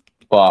enough,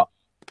 but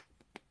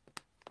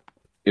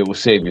it will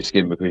save your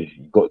skin because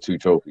you've got 2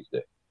 trophies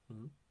there.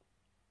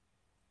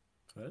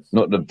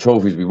 Not the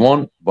trophies we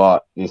want,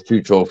 but there's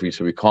 2 trophies,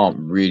 so we can't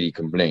really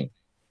complain.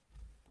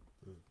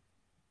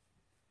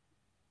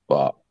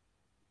 But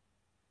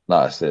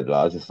like I said,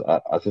 like,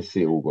 I just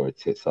see it all go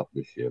tits up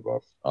this year,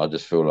 bro. I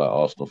just feel like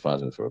Arsenal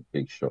fans are for a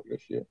big shock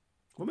this year.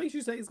 What makes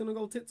you say it's gonna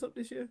go tits up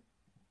this year?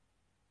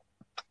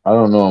 I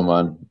don't know,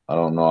 man. I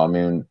don't know. I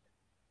mean,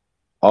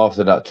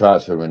 after that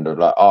transfer window,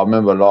 like I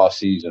remember last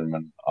season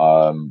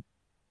when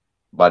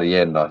by the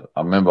end, I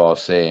remember I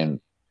was saying,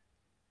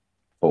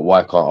 but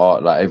why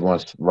can't like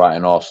everyone's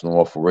writing Arsenal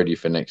off already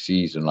for next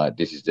season? Like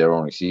this is their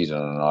only season,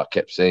 and I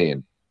kept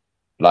saying,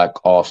 like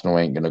Arsenal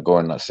ain't gonna go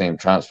in that same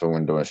transfer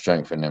window and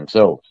strengthen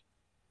themselves,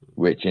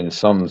 which in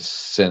some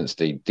sense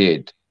they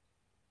did,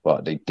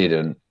 but they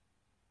didn't.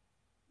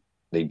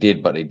 They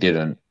did, but they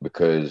didn't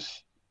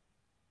because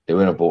they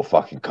went and bought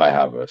fucking Kai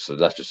Havertz, so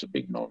that's just a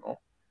big no-no.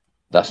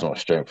 That's not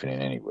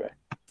strengthening anywhere.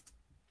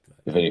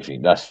 If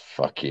anything, that's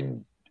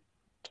fucking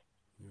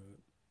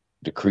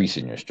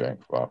decreasing your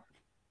strength, bro.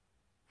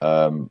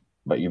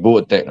 But you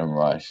bought Declan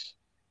Rice.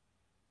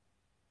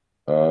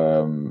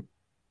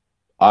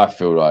 I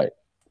feel like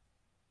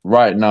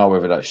right now,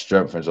 whether that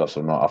strengthens us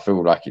or not, I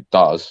feel like it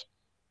does,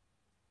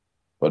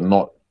 but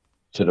not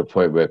to the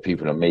point where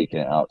people are making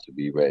it out to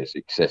be where it's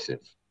excessive.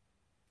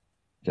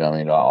 Do you know what I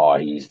mean? Like, oh,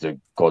 he's the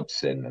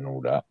godsend and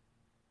all that.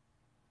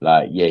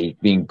 Like, yeah, he's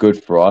been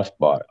good for us,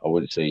 but I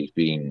wouldn't say he's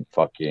been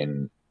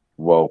fucking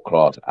world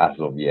class as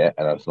of yet.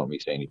 And that's not me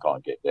saying he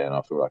can't get there, and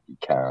I feel like he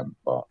can,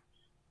 but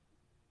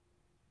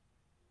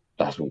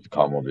that's what's to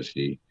come,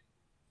 obviously.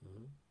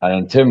 Mm-hmm. And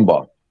then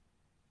Timber,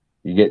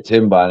 you get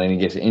Timber, and then he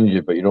gets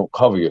injured, but you don't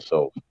cover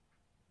yourself.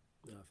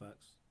 Yeah,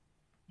 facts.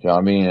 Do you know what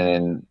I mean? And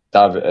then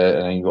David,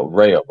 and then you got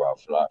Raya, bro.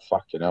 Like,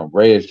 fucking hell,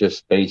 Ray is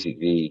just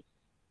basically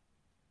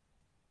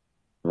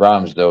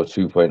Ramsdale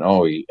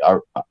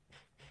 2.0.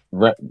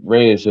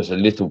 Ray is just a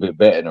little bit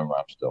better than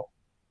Ramsdale.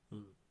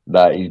 Mm.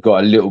 Like, he's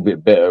got a little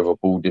bit better of a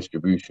ball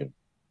distribution.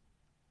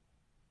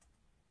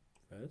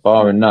 Yes.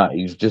 Barring that,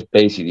 he's just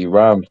basically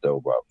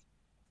Ramsdale, bro.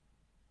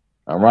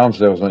 And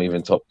Ramsdale's not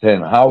even top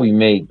 10. How he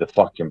made the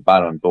fucking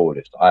Ballon d'Or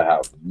list, I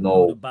have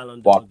No, the no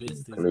Ballon d'Or fucking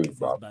list clue, is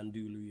bro.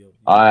 Bandulu, yo.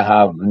 I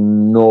have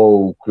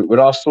no clue. When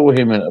I saw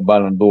him in a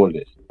Ballon d'Or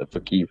list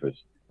for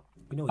keepers,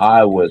 You know it's I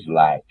Bandulu. was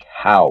like,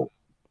 how?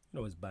 You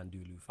know it's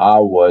Bandulu. I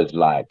was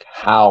like,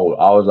 how?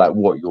 I was like,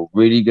 what? You're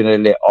really going to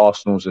let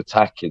Arsenal's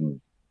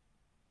attacking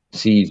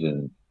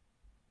season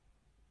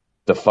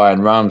define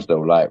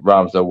Ramsdale? Like,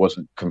 Ramsdale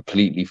wasn't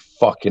completely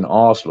fucking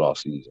arse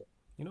last season.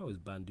 You know it's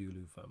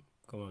Bandulu, fam.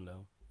 Come on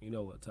now. You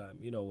know what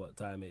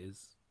time it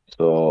is.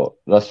 So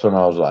that's when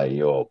I was like,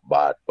 yo,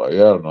 bad. But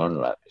yeah, man,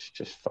 like, it's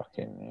just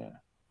fucking, yeah.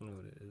 You know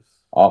what it is.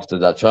 After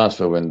that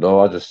transfer window,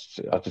 I just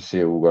see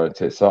it all going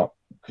tits up.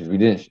 Because we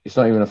didn't, it's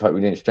not even the fact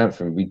we didn't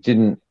strengthen, we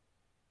didn't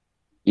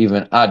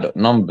even add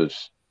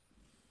numbers,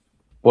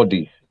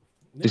 bodies.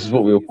 This is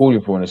what we were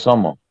calling for in the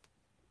summer.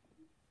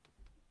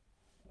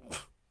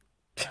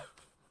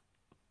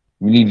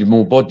 We needed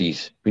more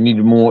bodies. We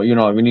needed more,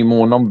 we need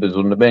more numbers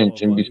on the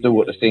bench, and we still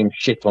got the same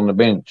shit on the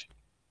bench.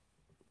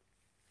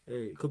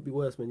 Hey, it could be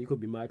worse, man. You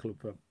could be my club,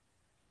 bro.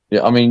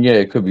 Yeah, I mean, yeah,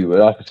 it could be worse.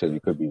 Like I said,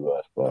 it could be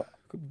worse, but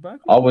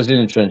I was in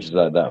the trenches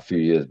like that a few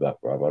years back,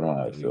 bro. I don't know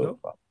how it feels,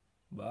 bro.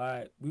 But all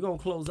right, we're going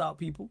to close out,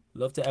 people.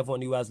 Love to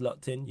everyone who has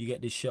locked in. You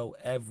get this show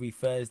every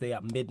Thursday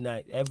at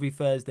midnight. Every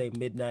Thursday,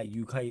 midnight,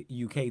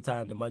 UK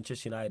time, the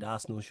Manchester United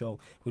Arsenal show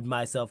with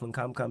myself and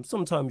Cam.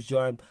 Sometimes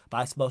joined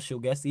by special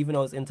guests. Even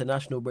though it's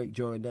international break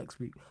during next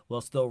week, we'll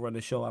still run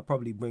the show. I'll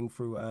probably bring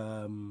through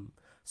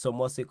some,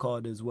 what's it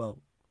called as well.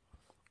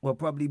 We'll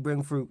probably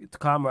bring through,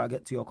 Karma, I'll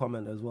get to your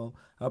comment as well.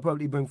 I'll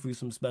probably bring through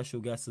some special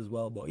guests as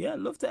well. But yeah,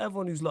 love to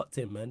everyone who's locked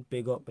in, man.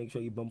 Big up. Make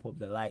sure you bump up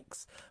the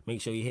likes.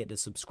 Make sure you hit the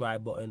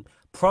subscribe button.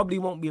 Probably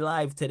won't be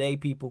live today,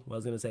 people. I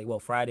was going to say, well,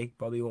 Friday.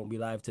 Probably won't be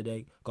live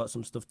today. Got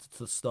some stuff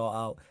to start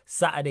out.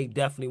 Saturday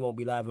definitely won't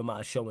be live. I'm at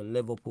a show in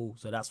Liverpool.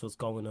 So that's what's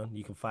going on.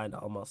 You can find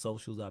that on my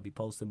socials. I'll be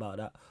posting about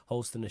that.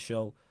 Hosting the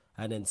show.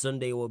 And then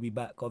Sunday we'll be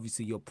back.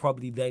 Obviously, you'll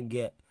probably then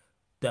get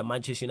the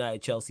Manchester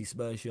United Chelsea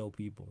Spurs show,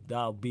 people.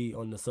 That'll be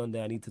on the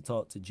Sunday. I need to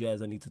talk to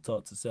Jez. I need to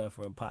talk to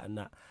Surfer and Pat and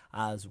that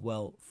as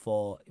well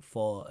for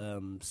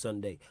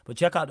Sunday. But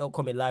check out the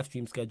upcoming live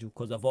stream schedule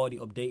because I've already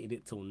updated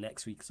it till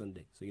next week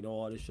Sunday. So you know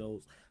all the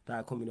shows that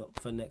are coming up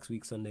for next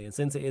week Sunday. And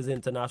since it is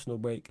international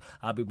break,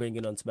 I'll be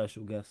bringing on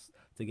special guests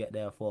to get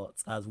their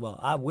thoughts as well.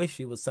 I wish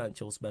it was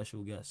Sancho's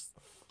special guest.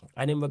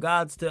 And in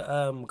regards to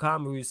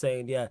Kamaru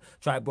saying, yeah,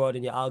 try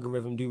broaden your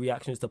algorithm, do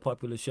reactions to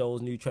popular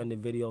shows, new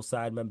trending videos,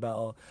 Sidemen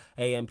Battle,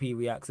 AMP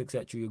reacts,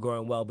 etc. You're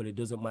growing well, but it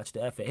doesn't match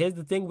the effort. Here's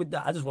the thing with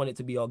that. I just want it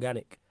to be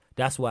organic.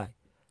 That's why.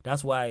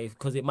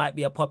 Because it might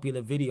be a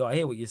popular video. I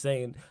hear what you're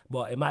saying,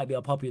 but it might be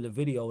a popular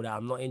video that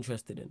I'm not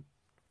interested in.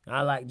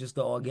 I like just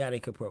the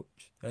organic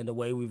approach and the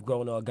way we've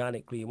grown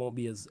organically. It won't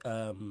be as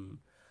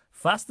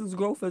fast as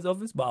growth as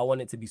others, but I want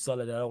it to be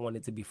solid. I don't want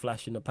it to be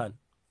flash in the pan.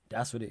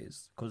 That's what it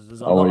is. Because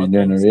there's a lot of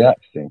things.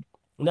 Reacting?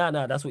 Nah,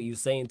 that's what you're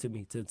saying to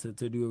me to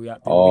do a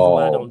reacting. The reason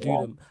why I don't do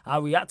them, I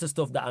react to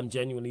stuff that I'm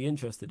genuinely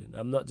interested in.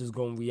 I'm not just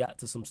going to react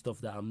to some stuff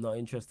that I'm not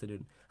interested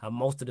in. And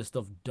most of the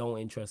stuff don't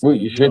interest me.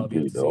 What you should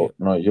do, though,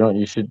 no, you know what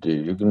you should do?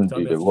 You're going to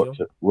do the watch.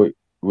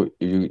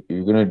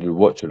 You're going to do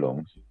watch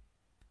alongs.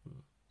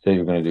 Say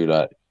you're going to do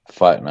like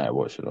fight night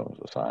watch alongs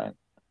or something.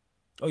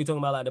 Oh, you're talking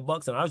about like the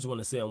boxing? I just want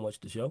to sit and watch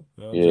the show.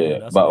 You know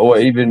yeah, but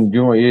even do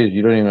you know what it is?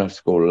 You don't even have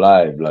to go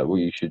live. Like what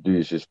you should do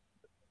is just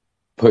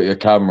put your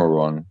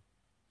camera on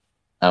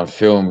and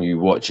film you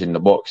watching the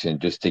boxing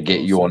just to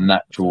get your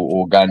natural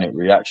organic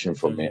reaction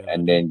from it,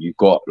 and then you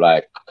got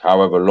like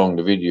however long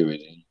the video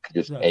is, and you can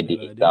just edit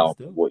it down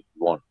to what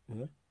you want.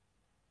 Yeah,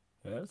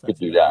 that's you could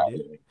do that.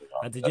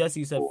 And to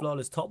Jesse, you said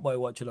flawless Top Boy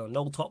watch along.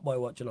 No Top Boy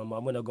watch along.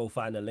 I'm gonna go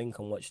find a link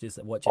and watch it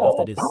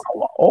after this. Top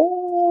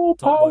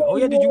Boy. Oh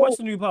yeah, did you watch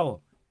the new Power?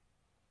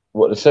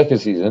 What, the second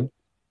season?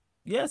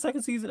 Yeah,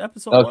 second season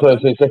episode. No,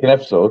 sorry, second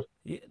episode.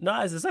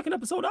 Yeah, is the second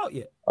episode out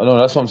yet? Oh no,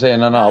 that's what I'm saying.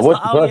 No, I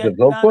watched the first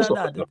episode. Of course,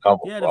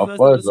 the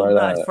first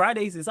episode. It's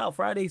Fridays. It's out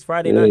Fridays,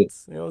 Friday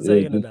nights. You know what I'm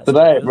saying? It's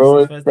tonight, bro.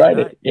 It's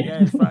Friday.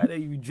 Yeah, it's Friday.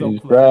 You joke.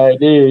 It's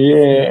Friday.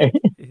 Yeah.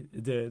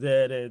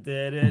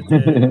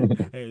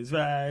 It's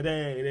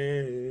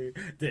Friday.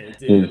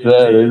 It's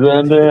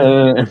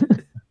Friday.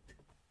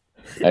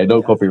 Hey,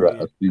 no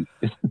copyright, please.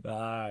 All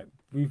right.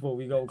 before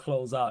we go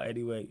close out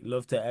anyway,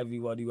 love to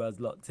everyone who has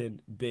locked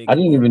in. I Big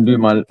didn't up even do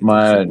my continued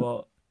my.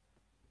 support.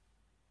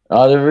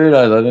 I didn't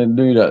realize I didn't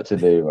do that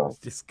today, bro.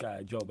 This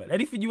guy, joke, man.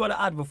 Anything you want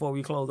to add before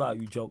we close out,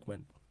 you joke,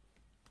 man?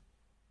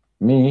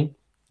 Me?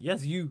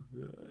 Yes, you.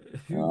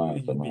 I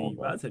You don't know, me.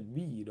 bro. I said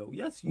me, you know.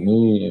 Yes, you.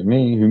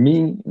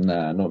 Me?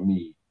 Nah, not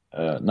me.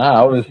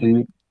 Nah,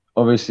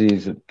 obviously,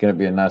 it's gonna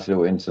be a nice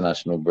little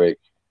international break.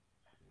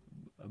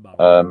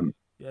 About you. Um,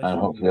 Yes, and you.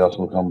 hopefully It's us all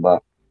will good. come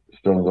back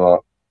stronger,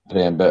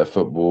 playing better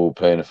football,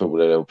 playing the football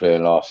that they were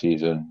playing last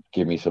season.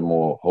 Give me some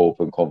more hope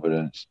and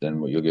confidence than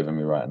what you're giving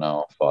me right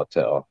now, far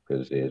Arteta,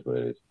 because it is what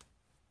it is.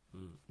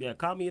 Yeah,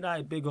 call me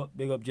United. Big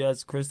up,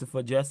 Jess,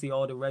 Christopher, Jesse,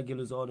 all the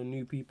regulars, all the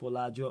new people,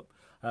 lodge up.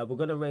 We're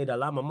gonna raid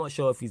Alam. I'm not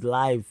sure if he's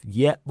live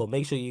yet, but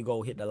make sure you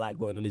go hit the like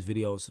button on this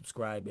video and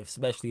subscribe,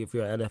 especially if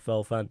you're an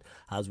NFL fan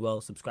as well.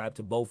 Subscribe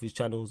to both his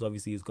channels.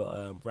 Obviously, he's got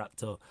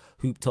Raptor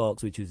Hoop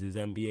Talks, which is his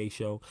NBA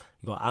show.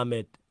 You got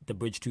Ahmed, the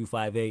Bridge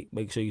 258.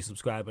 Make sure you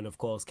subscribe, and of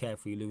course,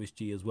 Carefree Lewis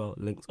G as well.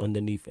 Links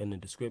underneath in the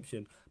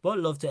description. But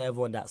love to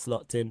everyone that's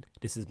locked in.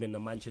 This has been the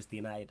Manchester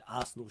United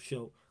Arsenal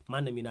show.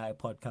 Man United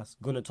podcast.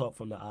 Gonna talk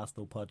from the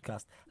Arsenal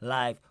podcast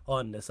live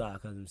on the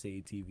Sarcasm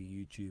City TV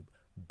YouTube.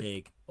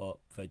 Big up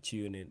for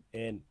tuning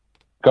in.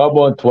 Come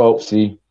on, 12C.